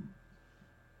you.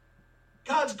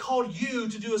 God's called you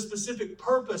to do a specific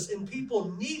purpose, and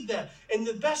people need that. And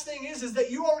the best thing is that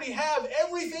you already have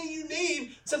everything you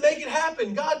need to make it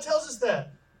happen. God tells us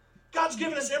that. God's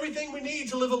given us everything we need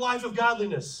to live a life of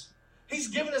godliness. He's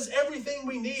given us everything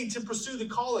we need to pursue the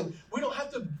calling. We don't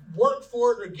have to work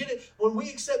for it or get it. When we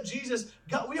accept Jesus,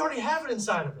 God, we already have it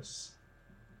inside of us.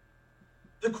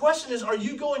 The question is, are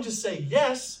you going to say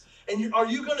yes? And are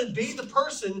you going to be the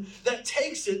person that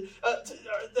takes it,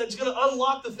 that's going to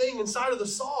unlock the thing inside of the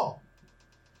Saul?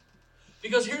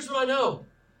 Because here's what I know.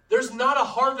 There's not a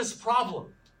harvest problem.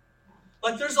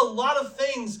 Like, there's a lot of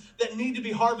things that need to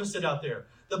be harvested out there.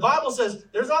 The Bible says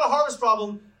there's not a harvest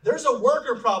problem. There's a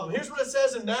worker problem. Here's what it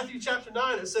says in Matthew chapter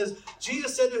 9. It says,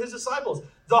 Jesus said to his disciples,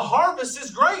 the harvest is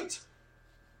great.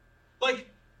 Like,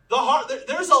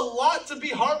 there's a lot to be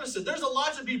harvested. There's a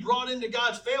lot to be brought into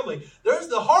God's family.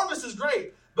 The harvest is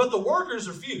great, but the workers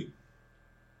are few.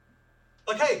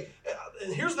 Like, hey,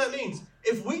 and here's what that means.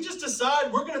 If we just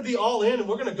decide we're going to be all in and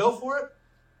we're going to go for it,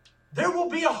 there will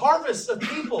be a harvest of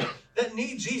people that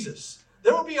need Jesus.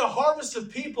 There will be a harvest of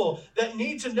people that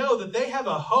need to know that they have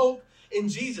a hope in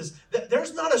Jesus.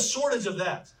 There's not a shortage of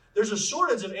that. There's a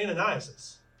shortage of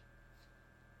Ananiases.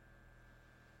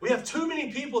 We have too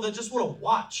many people that just want to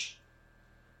watch.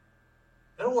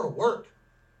 They don't want to work.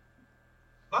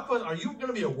 My question, are you going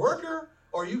to be a worker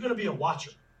or are you going to be a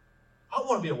watcher? I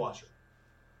want to be a watcher.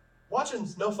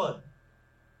 Watching's no fun.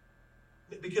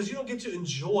 Because you don't get to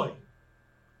enjoy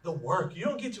the work. You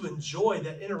don't get to enjoy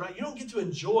that interact. You don't get to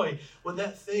enjoy when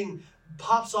that thing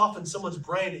pops off in someone's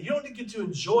brain. You don't get to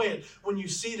enjoy it when you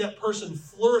see that person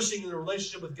flourishing in a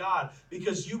relationship with God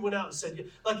because you went out and said,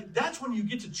 like, that's when you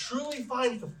get to truly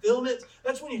find fulfillment.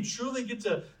 That's when you truly get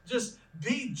to just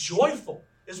be joyful,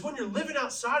 is when you're living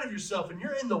outside of yourself and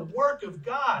you're in the work of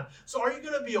God. So are you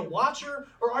going to be a watcher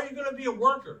or are you going to be a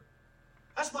worker?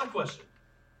 That's my question.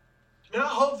 And I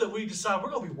hope that we decide we're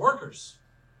going to be workers.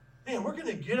 Man, we're going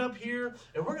to get up here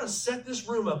and we're going to set this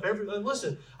room up.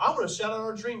 Listen, I want to shout out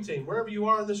our dream team, wherever you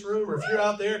are in this room or if you're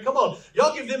out there. Come on,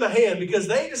 y'all give them a hand because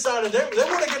they decided they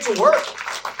want to get to work.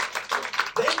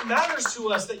 It matters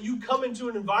to us that you come into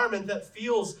an environment that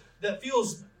feels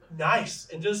nice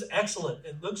and just excellent.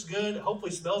 It looks good,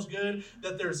 hopefully smells good,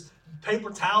 that there's paper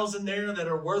towels in there that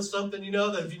are worth something,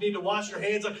 that if you need to wash your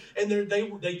hands, and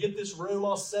they get this room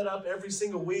all set up every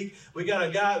single week. We got a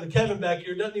guy, Kevin back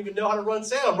here, doesn't even know how to run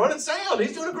sound. Running sound,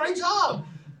 he's doing a great job.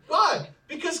 Why?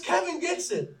 Because Kevin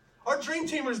gets it. Our dream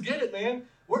teamers get it, man.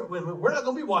 We're not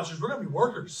going to be watchers, we're going to be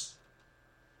workers.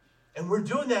 And we're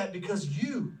doing that because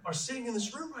you are sitting in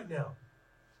this room right now.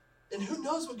 And who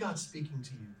knows what God's speaking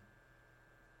to you?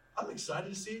 I'm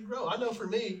excited to see it grow. I know for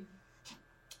me,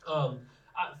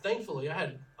 thankfully, I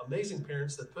had amazing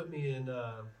parents that put me in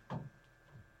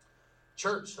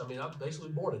church. I mean, I'm basically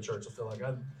born in church. I feel like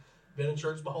I've been in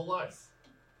church my whole life.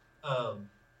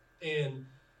 And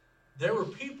there were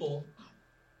people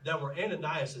that were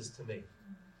Ananiases to me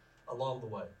along the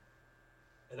way.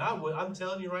 And I'm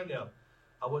telling you right now,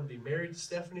 I wouldn't be married to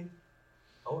Stephanie.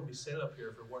 I wouldn't be sitting up here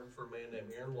if it weren't for a man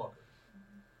named Aaron Walker.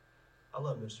 I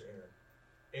love Mr. Aaron.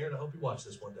 Aaron, I hope you watch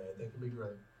this one day. I think it'll be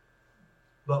great.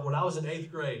 But when I was in 8th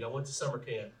grade, I went to summer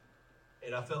camp,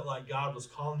 and I felt like God was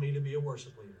calling me to be a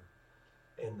worship leader.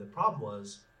 And the problem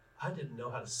was, I didn't know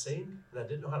how to sing, and I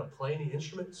didn't know how to play any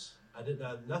instruments. I didn't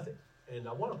know nothing, and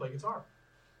I wanted to play guitar.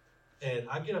 And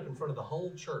I get up in front of the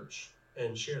whole church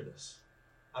and share this.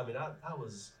 I mean, I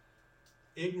was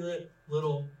ignorant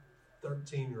little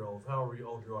 13-year-old, however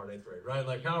old you are in 8th grade, right?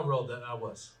 Like however old that I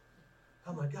was.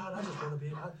 I'm like, God, I just want to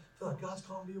I feel like God's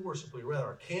calling me to be a worship leader. We're at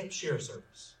our camp share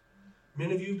service.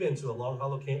 Many of you have been to a Long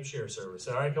Hollow camp share service.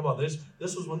 All right, come on. This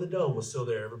was when the dome was still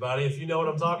there, everybody. If you know what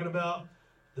I'm talking about,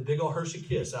 the big old Hershey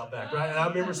Kiss out back, right? And I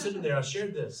remember sitting there. I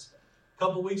shared this. A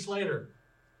couple weeks later,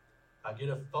 I get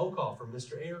a phone call from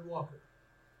Mr. Aaron Walker.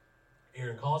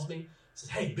 Aaron calls me, says,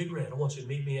 hey, Big Red, I want you to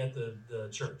meet me at the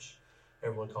church.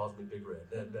 Everyone calls me Big Red.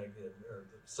 Back then, or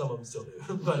some of them still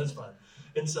do, but it's fine.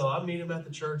 And so I meet him at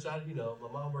the church. My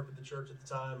mom worked at the church at the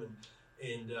time,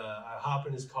 and I hop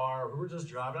in his car. We were just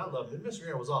driving. I loved him. Mr.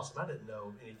 Aaron was awesome. I didn't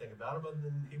know anything about him, other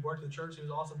than he worked at the church. He was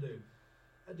an awesome dude.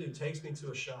 That dude takes me to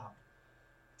a shop,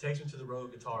 takes me to the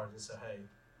Rogue Guitars, and said, hey,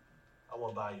 I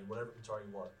want to buy you whatever guitar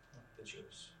you want. It's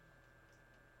yours.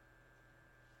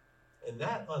 And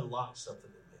that unlocked something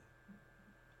in me.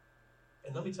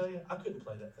 And let me tell you, I couldn't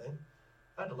play that thing.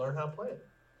 I had to learn how to play it.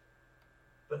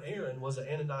 But Aaron was an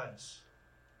Ananias.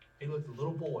 He looked a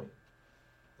little boy,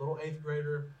 little 8th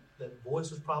grader. That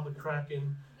voice was probably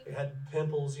cracking. He had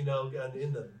pimples, in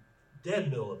the dead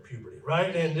middle of puberty,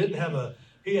 right? And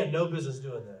he had no business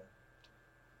doing that.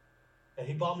 And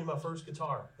he bought me my first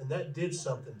guitar, and that did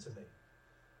something to me.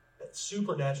 That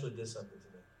supernaturally did something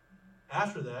to me.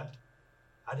 After that,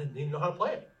 I didn't even know how to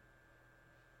play it.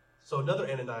 So another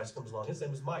Ananias comes along. His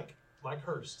name is Mike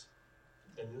Hurst.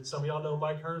 And some of y'all know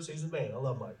Mike Hurst. He's a man. I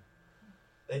love Mike.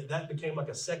 That became like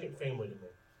a second family to me.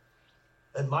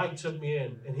 And Mike took me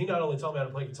in, and he not only taught me how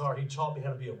to play guitar, he taught me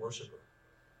how to be a worshiper.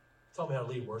 He taught me how to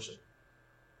lead worship.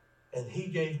 And he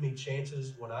gave me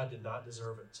chances when I did not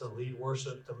deserve it to lead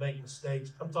worship, to make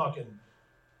mistakes. I'm talking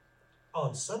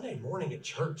on Sunday morning at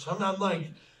church. I'm like,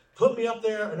 put me up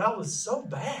there, and I was so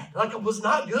bad. Like, I was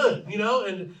not good,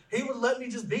 and he would let me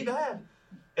just be bad.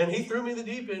 And he threw me in the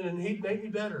deep end, and he made me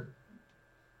better.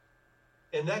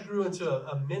 And that grew into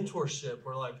a mentorship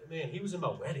where, man, he was in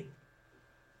my wedding.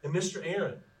 And Mr.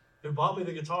 Aaron, who bought me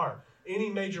the guitar, any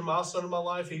major milestone in my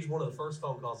life, he's one of the first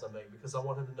phone calls I make because I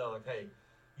want him to know, hey,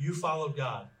 you followed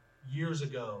God years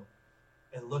ago,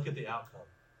 and look at the outcome,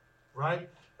 right?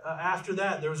 After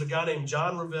that, there was a guy named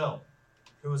John Revelle,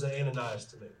 who was an Ananias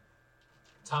to me.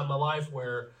 A time in my life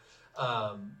where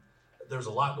there's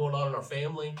a lot going on in our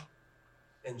family.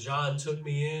 And John took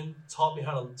me in, taught me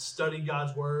how to study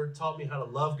God's word, taught me how to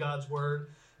love God's word.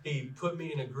 He put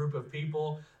me in a group of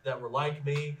people that were like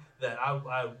me, that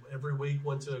I every week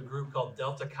went to a group called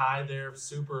Delta Chi there,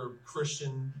 super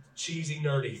Christian, cheesy,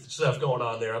 nerdy stuff going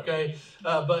on there, okay?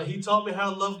 But he taught me how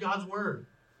to love God's word.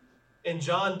 And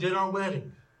John did our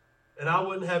wedding. And I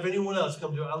wouldn't have anyone else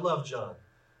come to it. I love John.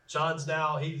 John's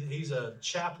now, he's a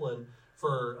chaplain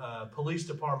for police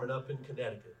department up in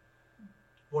Connecticut.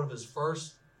 One of his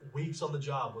first weeks on the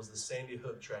job was the Sandy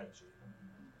Hook tragedy.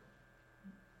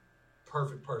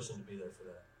 Perfect person to be there for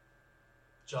that.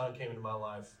 John came into my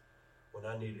life when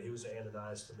I needed it. He was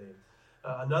Ananias to me.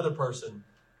 Another person,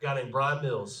 a guy named Brian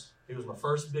Mills. He was my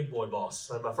first big boy boss.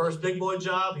 My first big boy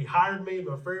job. He hired me,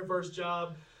 my very first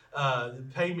job.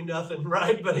 Paid me nothing,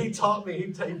 right? But he taught me.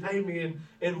 He paid me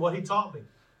in what he taught me.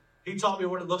 He taught me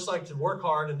what it looks like to work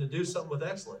hard and to do something with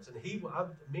excellence. And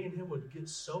me and him would get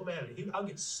so mad at him. I'd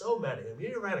get so mad at him.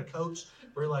 You ever had a coach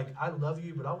where you're like, I love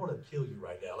you, but I want to kill you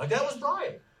right now? Like, that was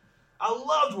Brian. I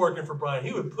loved working for Brian.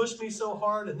 He would push me so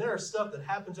hard, and there are stuff that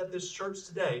happens at this church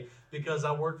today because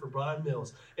I worked for Brian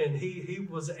Mills. And he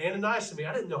was Ananias to me.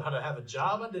 I didn't know how to have a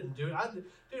job. I didn't do it. I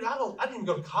didn't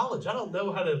go to college. I don't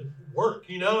know how to work,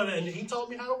 and he taught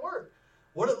me how to work,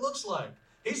 what it looks like.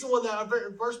 He's the one that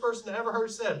the first person I ever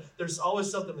heard said, there's always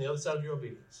something on the other side of your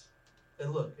obedience.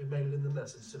 And look, it made it in the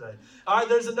message today. All right,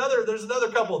 there's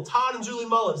another couple, Todd and Julie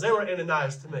Mullins. They were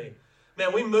Ananias to me.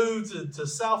 Man, we moved to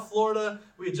South Florida.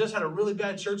 We had just had a really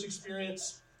bad church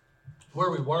experience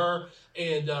where we were.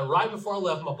 And right before I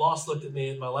left, my boss looked at me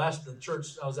at the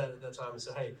church I was at that time and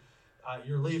said, hey,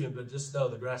 you're leaving, but just know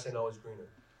the grass ain't always greener.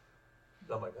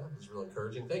 And I'm like, that was real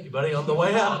encouraging. Thank you, buddy, on the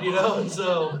way out, And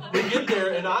so we get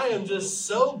there, and I am just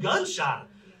so gun-shy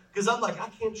because I'm like, I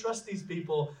can't trust these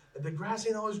people. The grass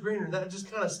ain't always greener. And that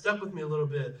just kind of stuck with me a little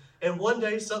bit. And one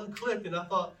day something clicked, and I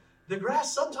thought, the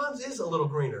grass sometimes is a little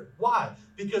greener. Why?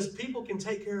 Because people can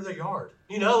take care of their yard.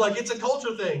 It's a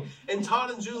culture thing. And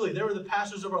Todd and Julie, they were the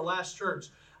pastors of our last church.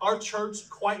 Our church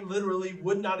quite literally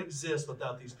would not exist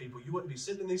without these people. You wouldn't be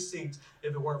sitting in these seats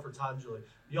if it weren't for Todd and Julie.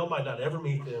 Y'all might not ever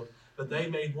meet them, but they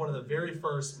made one of the very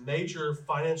first major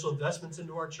financial investments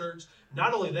into our church.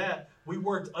 Not only that, we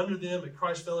worked under them at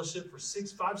Christ Fellowship for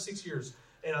 6 years.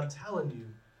 And I'm telling you,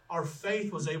 our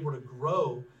faith was able to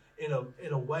grow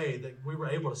in a way that we were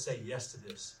able to say yes to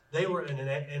this. They were an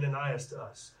Ananias to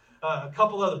us. A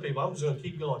couple other people. I'm just going to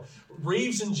keep going.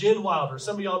 Reeves and Jen Wilder.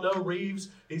 Some of y'all know Reeves.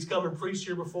 He's come and preached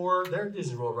here before. They're at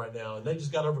Disney World right now, and they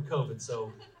just got over COVID.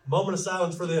 So moment of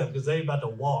silence for them because they're about to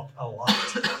walk a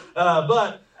lot.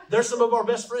 But they're some of our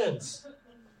best friends.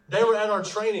 They were at our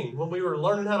training when we were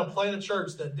learning how to plant a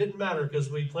church that didn't matter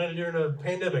because we planted during a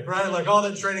pandemic, right? Like all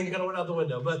that training kind of went out the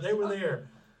window. But they were there.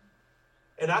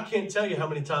 And I can't tell you how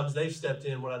many times they've stepped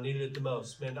in when I needed it the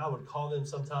most. Man, I would call them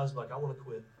sometimes like, I want to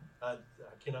quit. I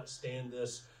cannot stand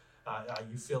this. I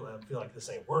feel like this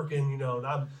ain't working,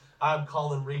 And I'm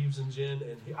calling Reeves and Jen,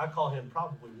 and I call him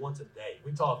probably once a day.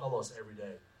 We talk almost every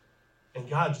day. And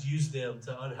God's used them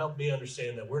to help me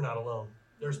understand that we're not alone.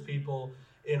 There's people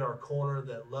in our corner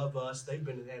that love us. They've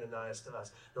been an Ananias to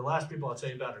us. The last people I'll tell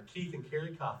you about are Keith and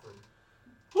Carrie Cothran.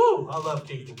 Woo! I love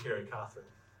Keith and Carrie Cothran.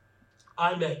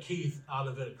 I met Keith out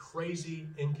of a crazy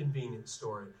inconvenience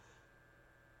story.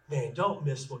 Man, don't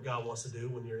miss what God wants to do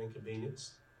when you're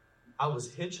inconvenienced. I was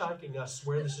hitchhiking. I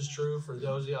swear this is true for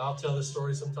those of you. I'll tell this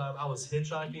story sometime. I was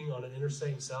hitchhiking on an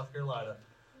interstate in South Carolina.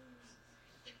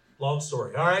 Long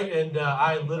story, all right? And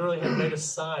I literally had made a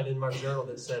sign in my journal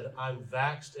that said, I'm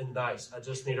vaxxed and nice. I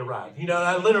just need a ride.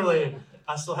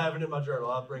 I still have it in my journal.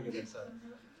 I'll bring it inside.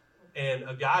 And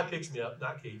a guy picks me up,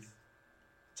 not Keith,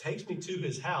 takes me to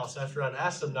his house after I'd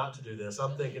asked him not to do this.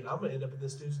 I'm thinking, I'm going to end up in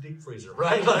this dude's deep freezer,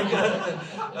 right?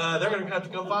 They're going to have to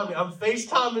come find me. I'm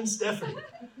FaceTiming Stephanie.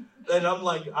 And I'm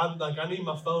like, I need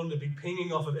my phone to be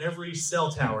pinging off of every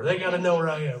cell tower. They got to know where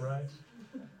I am, right?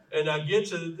 And I get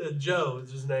to Joe,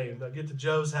 is his name. I get to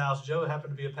Joe's house. Joe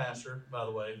happened to be a pastor, by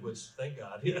the way, which, thank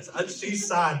God. Yes, she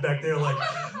sighed back there like,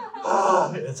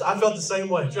 I felt the same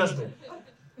way, trust me.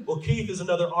 Well, Keith is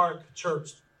another ARC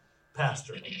church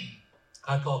pastor.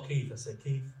 I call Keith. I said,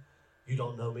 Keith, you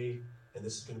don't know me, and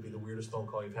this is going to be the weirdest phone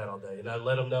call you've had all day. And I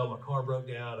let him know my car broke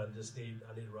down. I need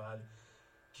a ride.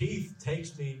 Keith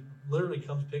takes me, literally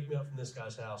comes pick me up from this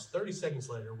guy's house. 30 seconds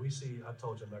later, we see, I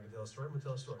told you I'm not going to tell a story. I'm going to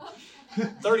tell a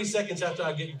story. 30 seconds after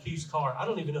I get in Keith's car, I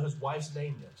don't even know his wife's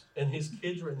name yet. And his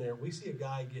kids were in there. We see a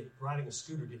guy riding a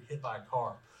scooter get hit by a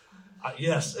car.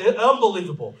 Yes,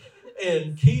 unbelievable.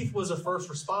 And Keith was a first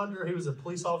responder. He was a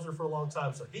police officer for a long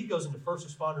time. So he goes into first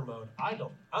responder mode. I'm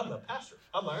a pastor.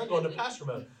 I'm go into pastor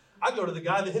mode. I go to the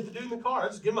guy that hit the dude in the car. I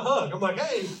just give him a hug. I'm like,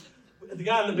 hey, the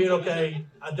guy ended up being okay.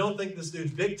 I don't think this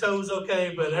dude's big toe was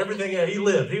okay, but everything, he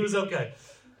lived. He was okay.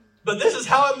 But this is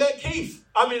how I met Keith.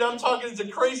 I'm talking, it's the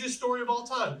craziest story of all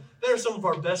time. They're some of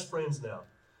our best friends now.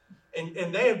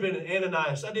 And they have been an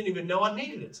Ananias. I didn't even know I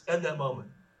needed it at that moment.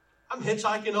 I'm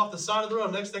hitchhiking off the side of the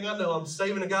road. Next thing I know, I'm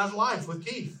saving a guy's life with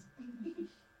Keith.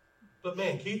 But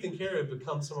man, Keith and Carrie have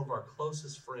become some of our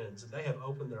closest friends, and they have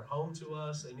opened their home to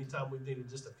us. Anytime we've needed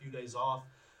just a few days off,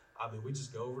 I mean, we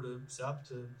just go over to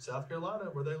South Carolina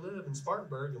where they live in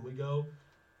Spartanburg, and we go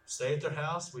stay at their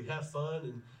house. We have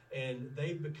fun, and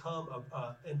they've become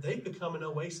an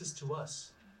oasis to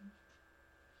us.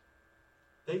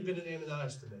 They've been an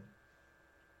Ananias to me.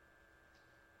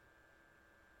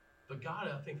 But God,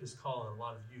 I think, is calling a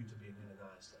lot of you to be an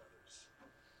Ananias to others.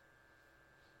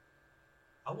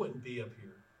 I wouldn't be up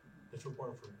here if it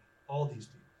weren't for all these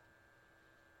people.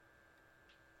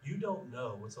 You don't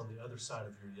know what's on the other side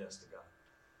of your yes to God.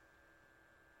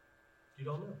 You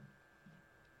don't know.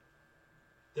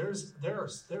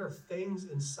 There are things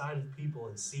inside of people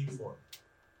in seed form.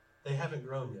 They haven't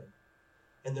grown yet.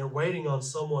 And they're waiting on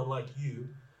someone like you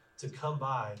to come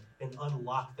by and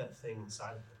unlock that thing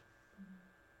inside of them.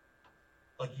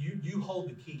 Like you hold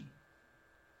the key.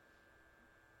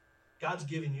 God's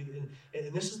giving you,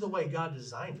 and this is the way God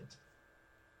designed it.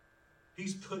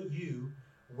 He's put you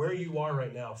where you are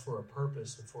right now for a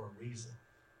purpose and for a reason.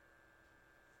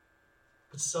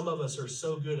 But some of us are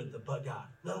so good at the but God.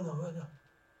 No.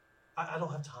 I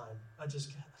don't have time. I just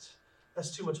can't.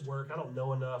 That's too much work. I don't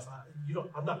know enough.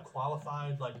 I'm not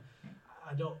qualified. Like,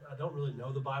 I don't really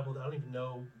know the Bible. I don't even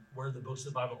know where the books of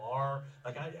the Bible are.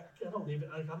 Like, I don't even,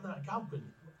 I'm not, God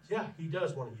wouldn't. Yeah, he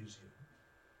does want to use you.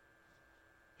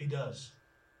 He does.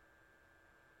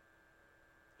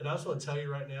 And I just want to tell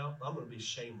you right now, I'm going to be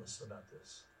shameless about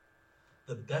this.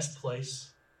 The best place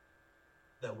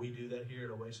that we do that here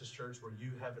at Oasis Church, where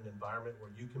you have an environment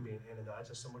where you can be an Ananias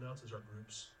to someone else, is our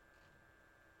groups.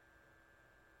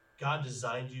 God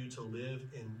designed you to live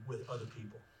with other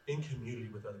people, in community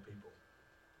with other people.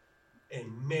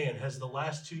 And man, has the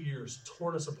last 2 years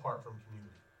torn us apart from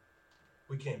community.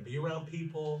 We can't be around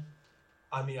people.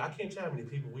 I mean, I can't tell how many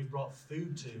people we've brought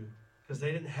food to because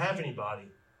they didn't have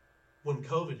anybody when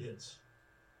COVID hits.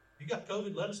 You got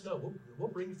COVID, let us know. We'll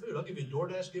bring you food. I'll give you a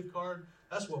DoorDash gift card.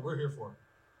 That's what we're here for.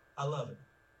 I love it.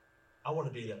 I want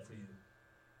to be that for you.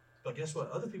 But guess what?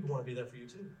 Other people want to be that for you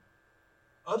too.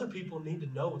 Other people need to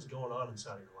know what's going on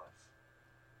inside of your life.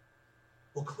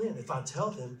 Well, Clint, if I tell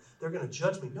them, they're going to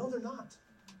judge me. No, they're not.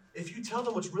 If you tell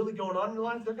them what's really going on in your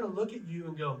life, they're going to look at you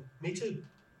and go, me too.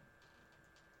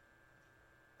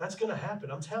 That's going to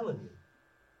happen, I'm telling you.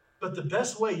 But the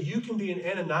best way you can be an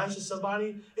Ananias to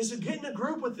somebody is to get in a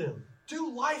group with them.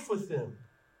 Do life with them.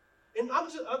 And I'm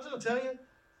just going to tell you,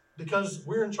 because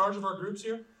we're in charge of our groups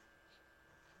here,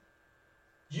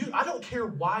 I don't care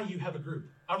why you have a group.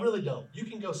 I really don't. You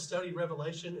can go study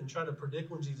Revelation and try to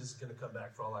predict when Jesus is going to come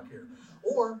back for all I care.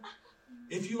 Or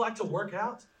if you like to work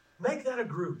out, make that a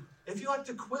group. If you like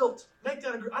to quilt, make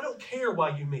that a group. I don't care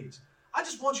why you meet. I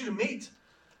just want you to meet.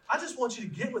 I just want you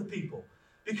to get with people.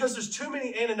 Because there's too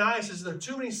many Ananiases, there are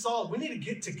too many Sauls. We need to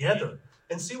get together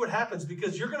and see what happens,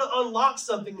 because you're going to unlock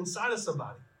something inside of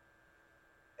somebody.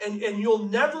 And we'll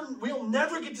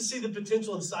never get to see the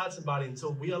potential inside somebody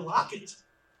until we unlock it.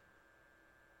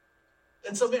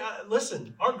 And so, man,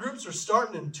 listen, our groups are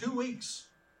starting in 2 weeks,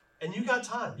 and you got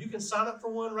time. You can sign up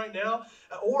for one right now.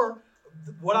 Or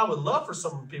what I would love for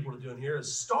some people to do in here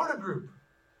is start a group.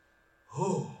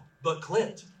 Oh, but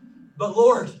Clint, but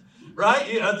Lord, right?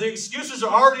 The excuses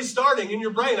are already starting in your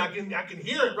brain. I can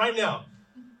hear it right now.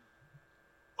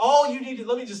 All you need to,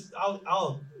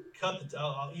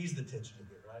 I'll ease the tension in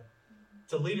here, right?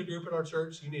 To lead a group in our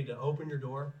church, you need to open your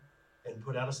door and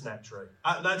put out a snack tray.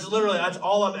 That's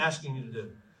all I'm asking you to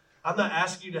do. I'm not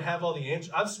asking you to have all the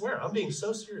answers. I swear, I'm being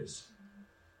so serious.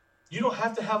 You don't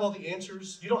have to have all the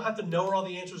answers. You don't have to know where all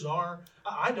the answers are.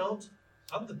 I don't.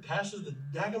 I'm the pastor of the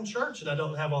daggum church, and I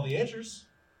don't have all the answers.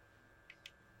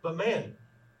 But man,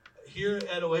 here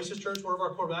at Oasis Church, one of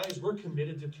our core values, we're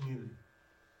committed to community.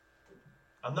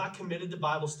 I'm not committed to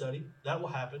Bible study. That will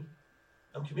happen.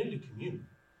 I'm committed to community.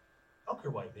 I don't care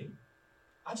why you meet.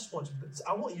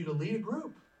 I want you to lead a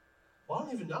group. Well, I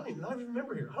don't even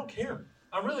remember here. I don't care.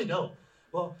 I really don't.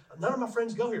 Well, none of my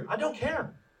friends go here. I don't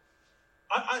care.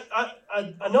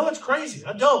 I know it's crazy.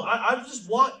 I don't. I just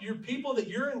want your people that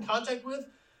you're in contact with,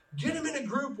 get them in a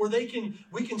group where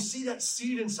we can see that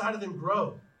seed inside of them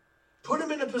grow. Put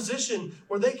them in a position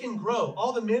where they can grow.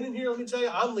 All the men in here, let me tell you,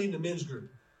 I'm leading the men's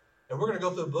group. And we're going to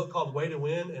go through a book called Way to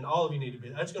Win, and all of you need to be.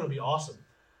 That's going to be awesome.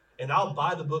 And I'll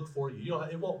buy the book for you.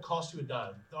 It won't cost you a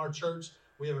dime. Our church,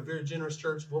 we have a very generous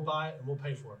church. We'll buy it and we'll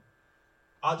pay for it.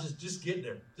 I'll just get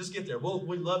there. Just get there.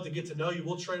 We'd love to get to know you.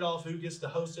 We'll trade off who gets to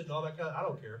host it and all that kind of. I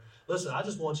don't care. Listen, I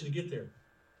just want you to get there.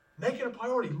 Make it a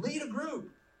priority. Lead a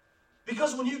group.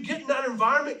 Because when you get in that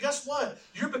environment, guess what?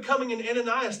 You're becoming an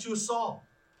Ananias to a Saul.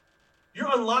 You're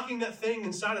unlocking that thing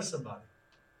inside of somebody.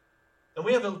 And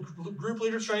we have a group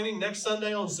leader training next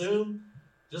Sunday on Zoom.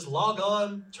 Just log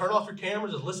on, turn off your camera,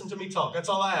 just listen to me talk. That's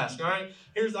all I ask, all right?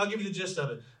 I'll give you the gist of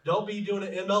it. Don't be doing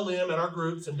an MLM at our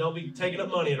groups, and don't be taking up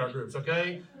money at our groups,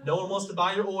 okay? No one wants to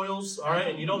buy your oils, all right?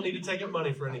 And you don't need to take up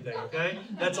money for anything, okay?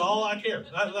 That's all I care.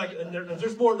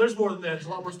 There's more than that. There's a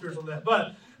lot more spiritual than that.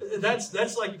 But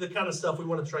that's like the kind of stuff we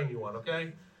want to train you on,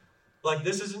 okay? Like,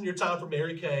 this isn't your time for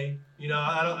Mary Kay. You know,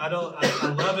 I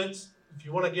love it. If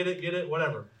you want to get it,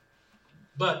 whatever.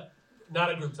 But not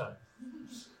a group time.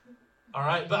 All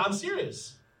right, but I'm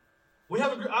serious. We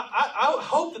have a group. I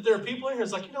hope that there are people in here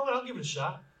that's like, you know what, I'll give it a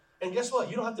shot. And guess what?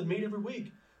 You don't have to meet every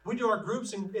week. We do our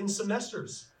groups in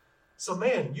semesters. So,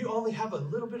 man, you only have a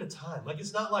little bit of time. Like,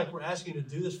 it's not like we're asking you to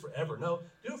do this forever. No,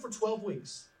 do it for 12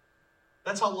 weeks.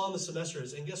 That's how long the semester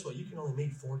is. And guess what? You can only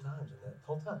meet 4 times in that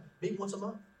whole time. Meet once a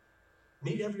month.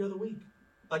 Meet every other week.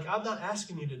 Like, I'm not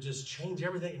asking you to just change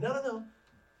everything. No.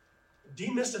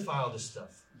 Demystify all this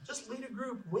stuff. Just lead a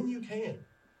group when you can.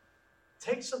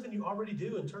 Take something you already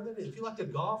do and turn it in. If you like to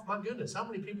golf, my goodness, how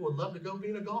many people would love to go be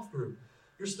in a golf group?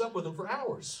 You're stuck with them for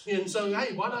hours. And so,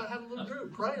 hey, why not have a little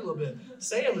group? Pray a little bit.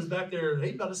 Sam is back there.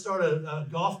 He's about to start a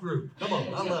golf group. Come on,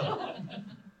 I love it.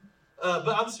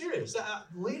 But I'm serious.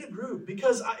 Lead a group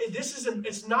because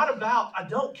it's not about, I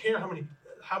don't care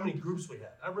how many groups we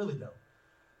have. I really don't.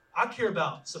 I care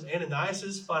about some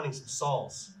Ananiases finding some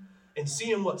Sauls and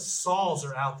seeing what Sauls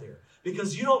are out there.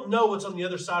 Because you don't know what's on the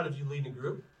other side of you leading a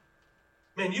group.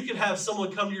 Man, you could have someone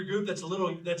come to your group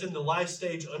that's in the life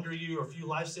stage under you or a few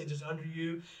life stages under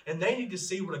you, and they need to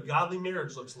see what a godly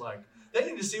marriage looks like. They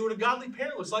need to see what a godly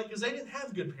parent looks like because they didn't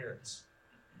have good parents.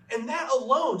 And that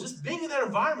alone, just being in that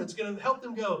environment is going to help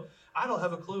them go, I don't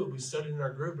have a clue what we studied in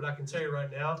our group, but I can tell you right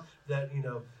now that,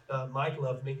 Mike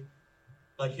loved me.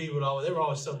 Like they were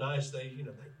always so nice.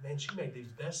 Man, she made these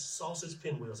best sausage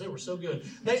pinwheels. They were so good.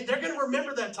 They're going to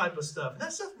remember that type of stuff. And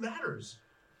that stuff matters.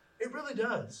 It really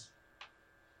does.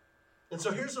 And so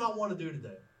here's what I want to do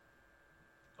today.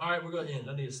 All right, we're going to end.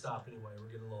 I need to stop anyway. We're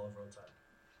getting a little over on time.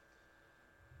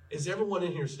 Is everyone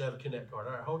in here should have a Connect card?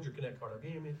 All right, hold your Connect card up.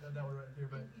 Give me that one right here,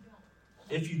 babe.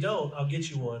 If you don't, I'll get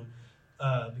you one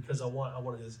because I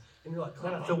want this. And you're like,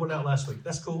 man, I filled one out last week.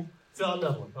 That's cool. Fill out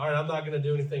another one. All right, I'm not going to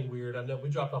do anything weird. I know we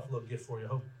dropped off a little gift for you. I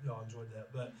hope y'all enjoyed that.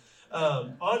 But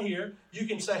on here, you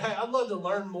can say, hey, I'd love to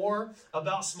learn more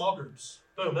about small groups.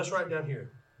 Boom, that's right down here.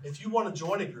 If you want to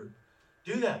join a group,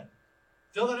 do that.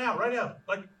 Fill that out right now.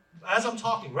 Like, as I'm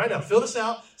talking right now, fill this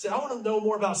out. Say, I want to know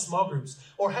more about small groups.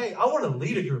 Or, hey, I want to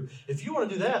lead a group. If you want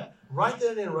to do that, write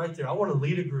that in right there. I want to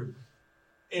lead a group.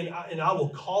 And I will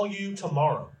call you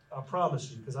tomorrow. I promise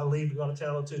you, because I leave to go to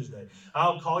town on Tuesday.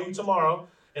 I'll call you tomorrow,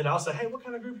 and I'll say, hey, what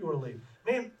kind of group you want to lead?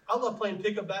 Man, I love playing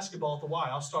pickup basketball at the Y.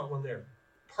 I'll start one there.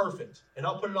 Perfect. And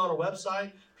I'll put it on a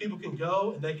website. People can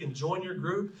go, and they can join your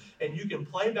group, and you can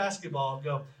play basketball and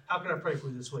go, how can I pray for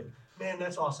you this week? Man,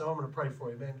 that's awesome. I'm going to pray for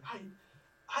you, man.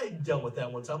 I dealt with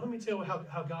that one time. Let me tell you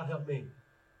how God helped me.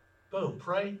 Boom,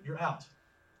 pray, you're out.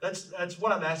 That's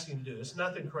what I'm asking you to do. It's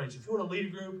nothing crazy. If you want to lead a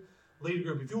group, lead a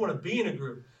group. If you want to be in a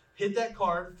group, hit that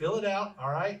card, fill it out,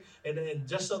 all right? And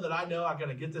just so that I know I got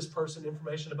to get this person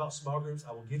information about small groups,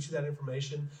 I will get you that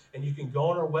information. And you can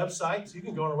go on our website. So you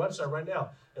can go on our website right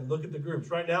now and look at the groups.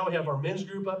 Right now we have our men's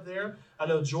group up there. I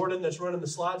know Jordan that's running the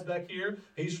slides back here.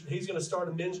 He's going to start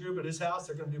a men's group at his house.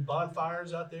 They're going to do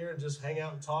bonfires out there and just hang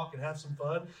out and talk and have some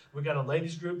fun. We got a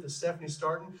ladies group that Stephanie's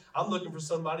starting. I'm looking for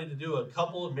somebody to do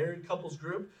a married couples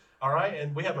group. All right,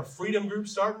 and we have a freedom group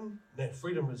starting. Man,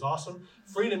 freedom is awesome.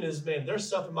 Freedom is, man, there's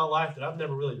stuff in my life that I've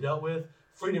never really dealt with.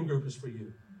 Freedom group is for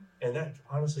you. And that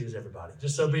honestly is everybody.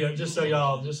 Just so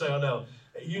y'all know.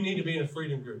 You need to be in a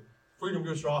freedom group. Freedom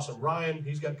groups are awesome. Ryan,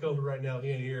 he's got COVID right now.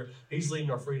 He ain't here. He's leading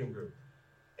our freedom group.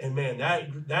 And man,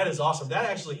 that is awesome. That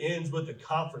actually ends with the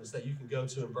conference that you can go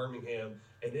to in Birmingham,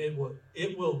 and it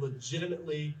will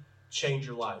legitimately change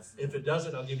your life. If it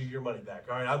doesn't, I'll give you your money back.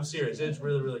 All right, I'm serious. It's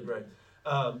really, really great.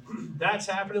 That's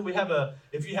happening. We have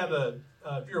if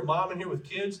you're a mom in here with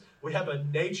kids, we have a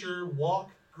nature walk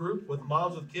group with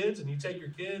moms with kids, and you take your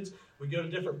kids. We go to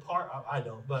different parks. I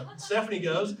don't, but Stephanie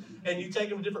goes, and you take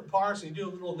them to different parks, and you do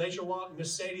a little nature walk.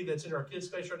 Miss Sadie, that's in our kids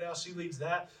space right now, she leads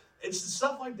that. It's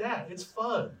stuff like that. It's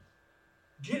fun.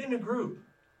 Get in a group.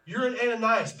 You're an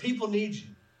Ananias. People need you.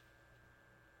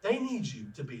 They need you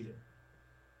to be there.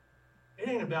 It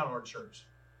ain't about our church.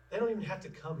 They don't even have to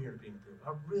come here to be in a group.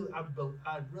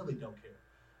 I really don't care.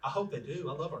 I hope they do.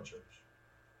 I love our church.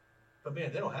 But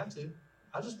man, they don't have to.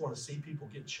 I just want to see people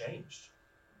get changed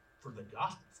for the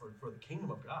gospel, for the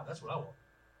kingdom of God. That's what I want.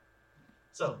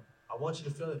 So I want you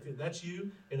to feel that if that's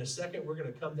you, in a second, we're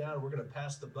going to come down and we're going to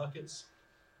pass the buckets.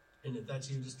 And if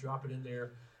that's you, just drop it in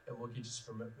there. and we'll get you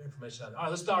some information on it. All right,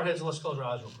 let's bow our heads and let's close our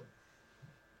eyes real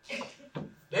quick.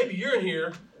 Maybe you're in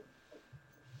here,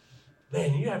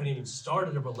 man, you haven't even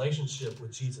started a relationship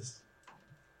with Jesus.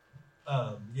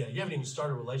 You haven't even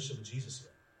started a relationship with Jesus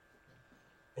yet.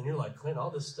 And you're like, Clint, all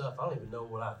this stuff, I don't even know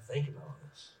what I think about all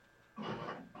this.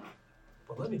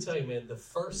 But let me tell you, man, the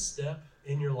first step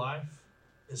in your life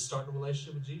is starting a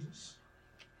relationship with Jesus.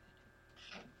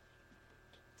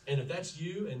 And if that's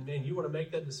you, and man, you want to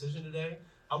make that decision today,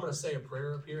 I'm going to say a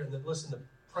prayer up here. And then listen, the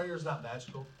prayer is not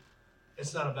magical.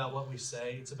 It's not about what we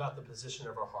say. It's about the position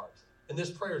of our heart. And this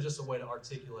prayer is just a way to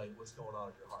articulate what's going on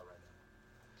in your heart right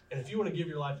now. And if you want to give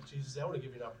your life to Jesus, I want to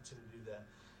give you an opportunity to do that.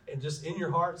 And just in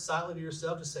your heart, silently to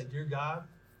yourself, just say, Dear God,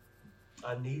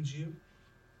 I need you.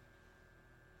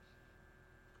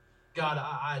 God,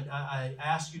 I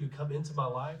ask you to come into my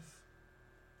life.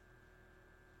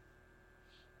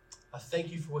 I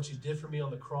thank you for what you did for me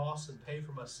on the cross and paid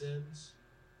for my sins.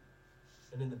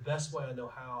 And in the best way I know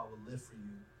how, I will live for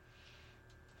you.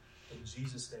 In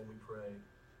Jesus' name we pray.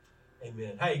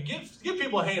 Amen. Hey, give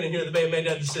people a hand in here that may have made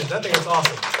that decision. I think that's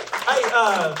awesome.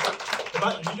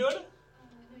 Hey, you doing it?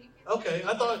 Okay,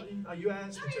 I thought you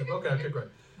asked me to. Okay, great.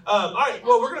 All right,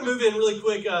 well, we're going to move in really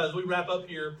quick as we wrap up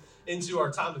here into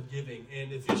our time of giving.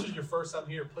 And if this is your first time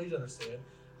here, please understand,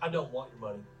 I don't want your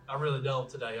money. I really don't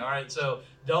today, all right? So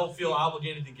don't feel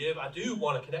obligated to give. I do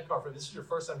want a Connect card for you. This is your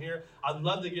first time here. I'd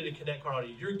love to get a Connect card on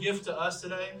you. Your gift to us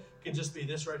today can just be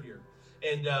this right here.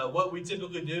 And what we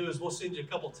typically do is we'll send you a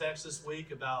couple texts this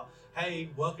week about, hey,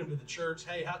 welcome to the church.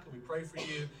 Hey, how can we pray for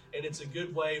you? And it's a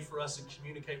good way for us to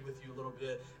communicate with you a little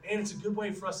bit. And it's a good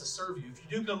way for us to serve you. If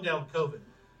you do come down with COVID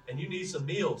and you need some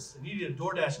meals and you need a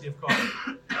DoorDash gift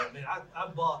card, man,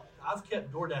 I've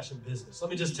kept DoorDash in business. Let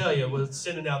me just tell you, with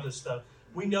sending out this stuff,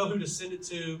 we know who to send it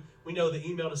to. We know the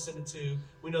email to send it to.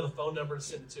 We know the phone number to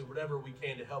send it to. Whatever we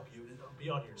can to help you, it'll be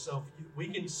on here. So we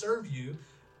can serve you.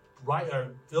 Right, or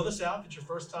fill this out if it's your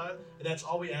first time, and that's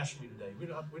all we ask from you today. We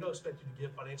don't expect you to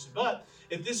give financially, but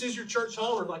if this is your church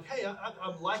home, or like, hey,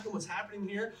 I'm liking what's happening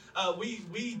here,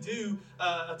 we do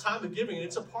a time of giving, and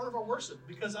it's a part of our worship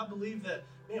because I believe that,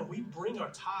 man, we bring our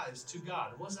tithes to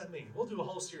God. And what does that mean? We'll do a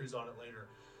whole series on it later,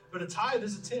 but a tithe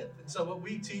is a tenth, and so what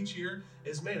we teach here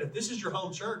is, man, if this is your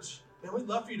home church, man, we'd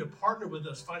love for you to partner with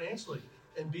us financially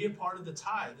and be a part of the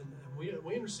tithe, and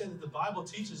we understand that the Bible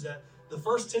teaches that the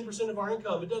first 10% of our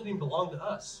income, it doesn't even belong to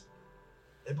us.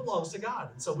 It belongs to God.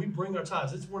 And so we bring our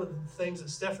tithes. It's one of the things that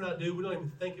Steph and I do. We don't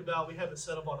even think about, we have it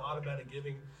set up on automatic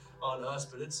giving on us,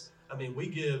 but we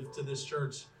give to this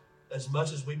church as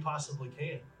much as we possibly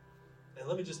can. And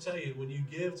let me just tell you, when you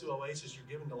give to Oasis, you're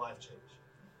giving to Life Change.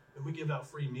 And we give out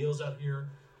free meals out here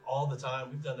all the time.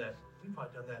 We've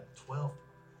probably done that 12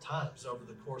 times over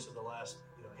the course of the last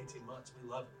 18 months. We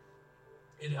love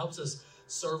it. It helps us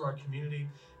serve our community.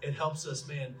 It helps us,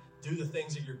 man, do the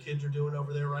things that your kids are doing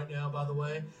over there right now, by the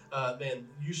way. Man,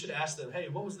 you should ask them, hey,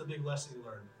 what was the big lesson you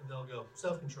learned? And they'll go,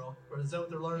 self-control. Or is that what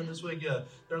they're learning this week? Yeah,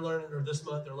 they're learning, or this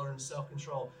month, they're learning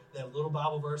self-control. They have a little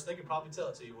Bible verse. They can probably tell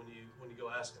it to you when you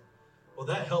go ask them. Well,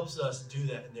 that helps us do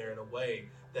that in there in a way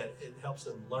that it helps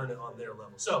them learn it on their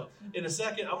level. So in a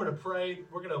second, I'm going to pray.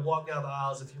 We're going to walk down the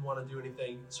aisles. If you want to do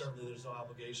anything, certainly there's no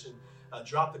obligation.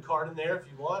 Drop the card in there if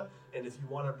you want. And if you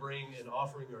want to bring an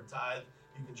offering or a tithe,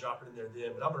 you can drop it in there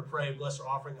then. But I'm going to pray, bless our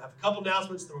offering. I have a couple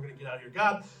announcements, then we're going to get out of here.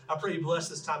 God, I pray you bless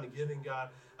this time of giving, God.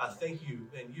 I thank you,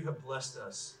 and you have blessed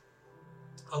us.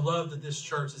 I love that this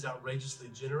church is outrageously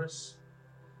generous.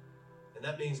 And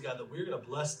that means, God, that we're going to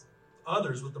bless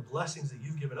others with the blessings that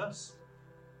you've given us.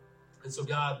 And so,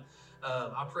 God,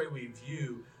 I pray we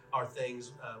view our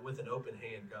things with an open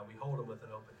hand, God. We hold them with an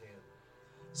open hand.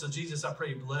 So, Jesus, I pray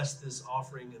you bless this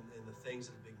offering and the things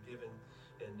that have been given.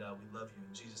 And we love you.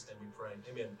 In Jesus' name we pray.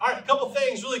 Amen. All right, a couple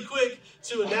things really quick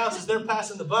to announce as they're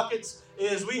passing the buckets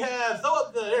is we have,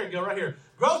 there you go, right here,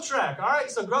 Growth Track. All right,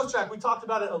 so Growth Track, we talked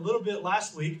about it a little bit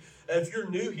last week. If you're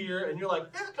new here and you're like,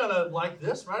 yeah, I kind of like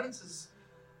this, right? It's just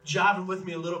jiving with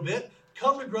me a little bit.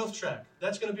 Come to Growth Track.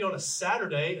 That's going to be on a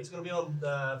Saturday. It's going to be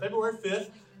on February 5th.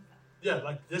 Yeah,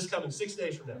 like this coming 6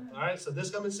 days from now. All right, so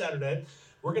this coming Saturday.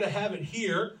 We're going to have it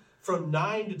here from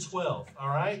 9 to 12, all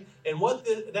right? And what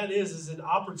that is an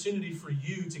opportunity for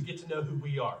you to get to know who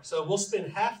we are. So we'll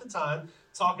spend half the time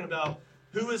talking about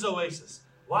who is Oasis?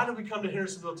 Why did we come to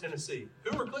Hendersonville, Tennessee?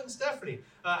 Who are Clint and Stephanie?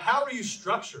 How are you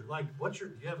structured? Like, do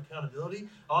you have accountability?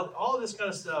 All of this kind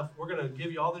of stuff, we're going to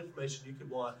give you all the information you could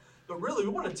want. But really, we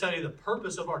want to tell you the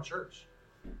purpose of our church.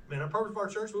 Man, the purpose of our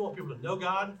church, we want people to know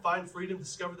God, find freedom,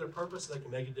 discover their purpose, so they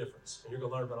can make a difference. And you're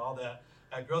going to learn about all that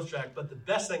at Growth Track. But the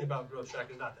best thing about Growth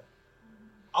Track is not that.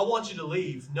 I want you to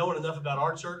leave knowing enough about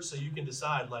our church so you can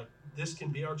decide, like, this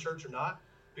can be our church or not.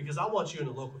 because I want you in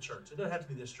a local church. It doesn't have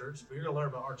to be this church, but you're going to learn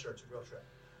about our church at Growth Track.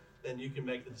 Then you can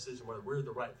make the decision whether we're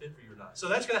the right fit for you or not. So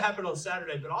that's going to happen on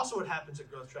Saturday, but also what happens at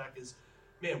Growth Track is,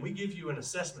 man, we give you an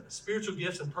assessment, a spiritual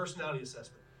gifts and personality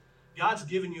assessment. God's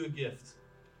given you a gift,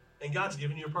 and God's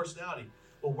given you a personality.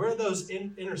 Well, where those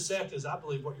intersect is, I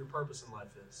believe, what your purpose in life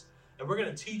is. And we're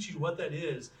going to teach you what that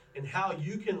is and how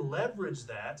you can leverage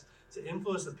that to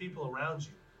influence the people around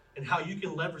you and how you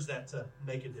can leverage that to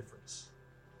make a difference.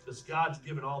 Because God's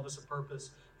given all of us a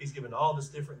purpose. He's given all of us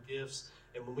different gifts.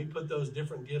 And when we put those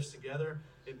different gifts together,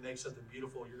 it makes something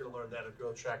beautiful. You're going to learn that at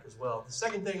Growth Track as well. The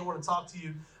second thing I want to talk to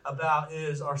you about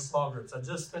is our small groups. I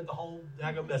just spent the whole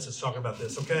daggone message talking about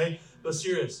this, okay? But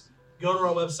serious. Go to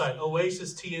our website,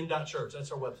 oasistn.church.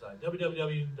 That's our website,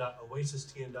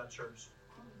 www.oasistn.church.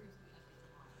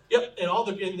 Yep,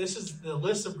 and this is the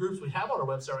list of groups we have on our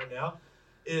website right now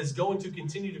is going to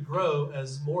continue to grow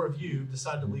as more of you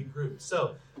decide to lead groups.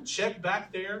 So check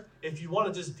back there. If you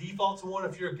want to just default to one,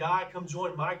 if you're a guy, come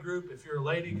join my group. If you're a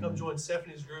lady, come join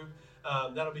Stephanie's group.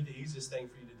 That'll be the easiest thing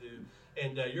for you to do.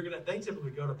 And they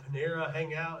typically go to Panera,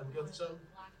 hang out, and go through something.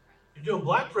 You're doing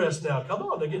Black Press now. Come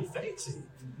on, they're getting fancy.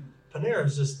 Panera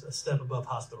is just a step above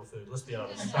hospital food, let's be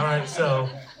honest. All right, so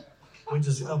we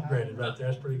just upgraded right there.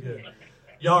 That's pretty good.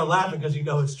 Y'all are laughing because you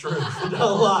know it's true.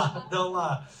 Don't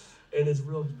lie. And it's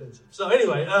real expensive. So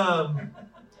anyway, I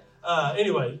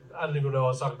didn't even know I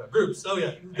was talking about groups. So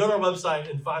yeah, go to our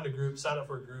website and find a group, sign up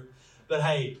for a group. But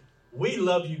hey, we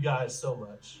love you guys so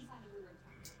much.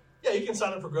 Yeah, you can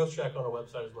sign up for Growth Track on our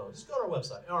website as well. Just go to our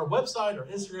website. Our website, our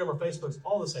Instagram, our Facebook,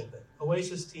 all the same thing.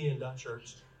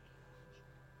 oasistn.church.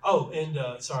 Oh, and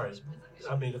sorry.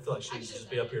 I feel like she should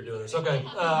just be up here doing this. Okay,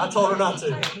 I told her not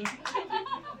to.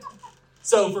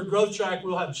 So for Growth Track,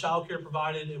 we'll have childcare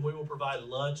provided, and we will provide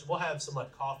lunch. We'll have some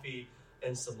coffee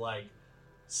and some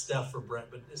stuff for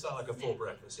breakfast, but it's not like a full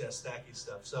breakfast. Yeah, snacky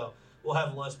stuff. So we'll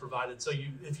have lunch provided. So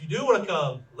if you do want to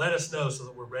come, let us know so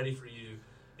that we're ready for you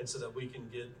and so that we can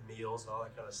get meals and all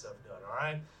that kind of stuff done. All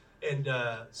right. And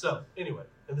so anyway,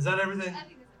 and is that everything?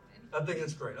 I think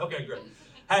that's great. Okay, great.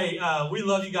 Hey, we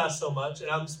love you guys so much, and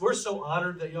we're so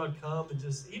honored that y'all come and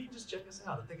just check us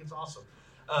out. I think it's awesome.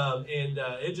 It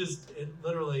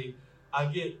literally, I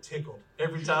get tickled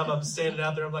every time I'm standing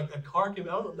out there. I'm like, a car came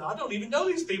out. I don't even know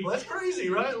these people. That's crazy,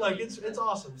 right? It's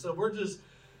awesome. So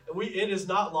it is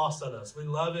not lost on us. We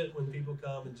love it when people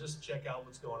come and just check out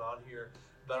what's going on here.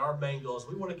 But our main goal is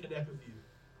we want to connect with you.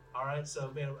 All right. So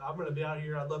man, I'm going to be out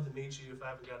here. I'd love to meet you. If I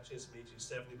haven't got a chance to meet you,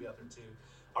 Stephanie will be out there too.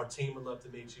 Our team would love to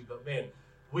meet you. But man,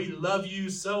 we love you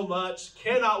so much.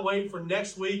 Cannot wait for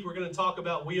next week. We're going to talk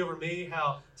about we over me.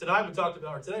 Today we talked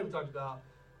about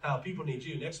how people need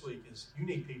you. Next week is you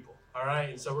need people. All right.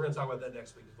 And so we're going to talk about that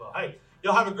next week as well. Hey,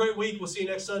 y'all have a great week. We'll see you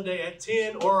next Sunday at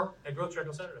 10 or at Growth Track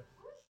on Saturday.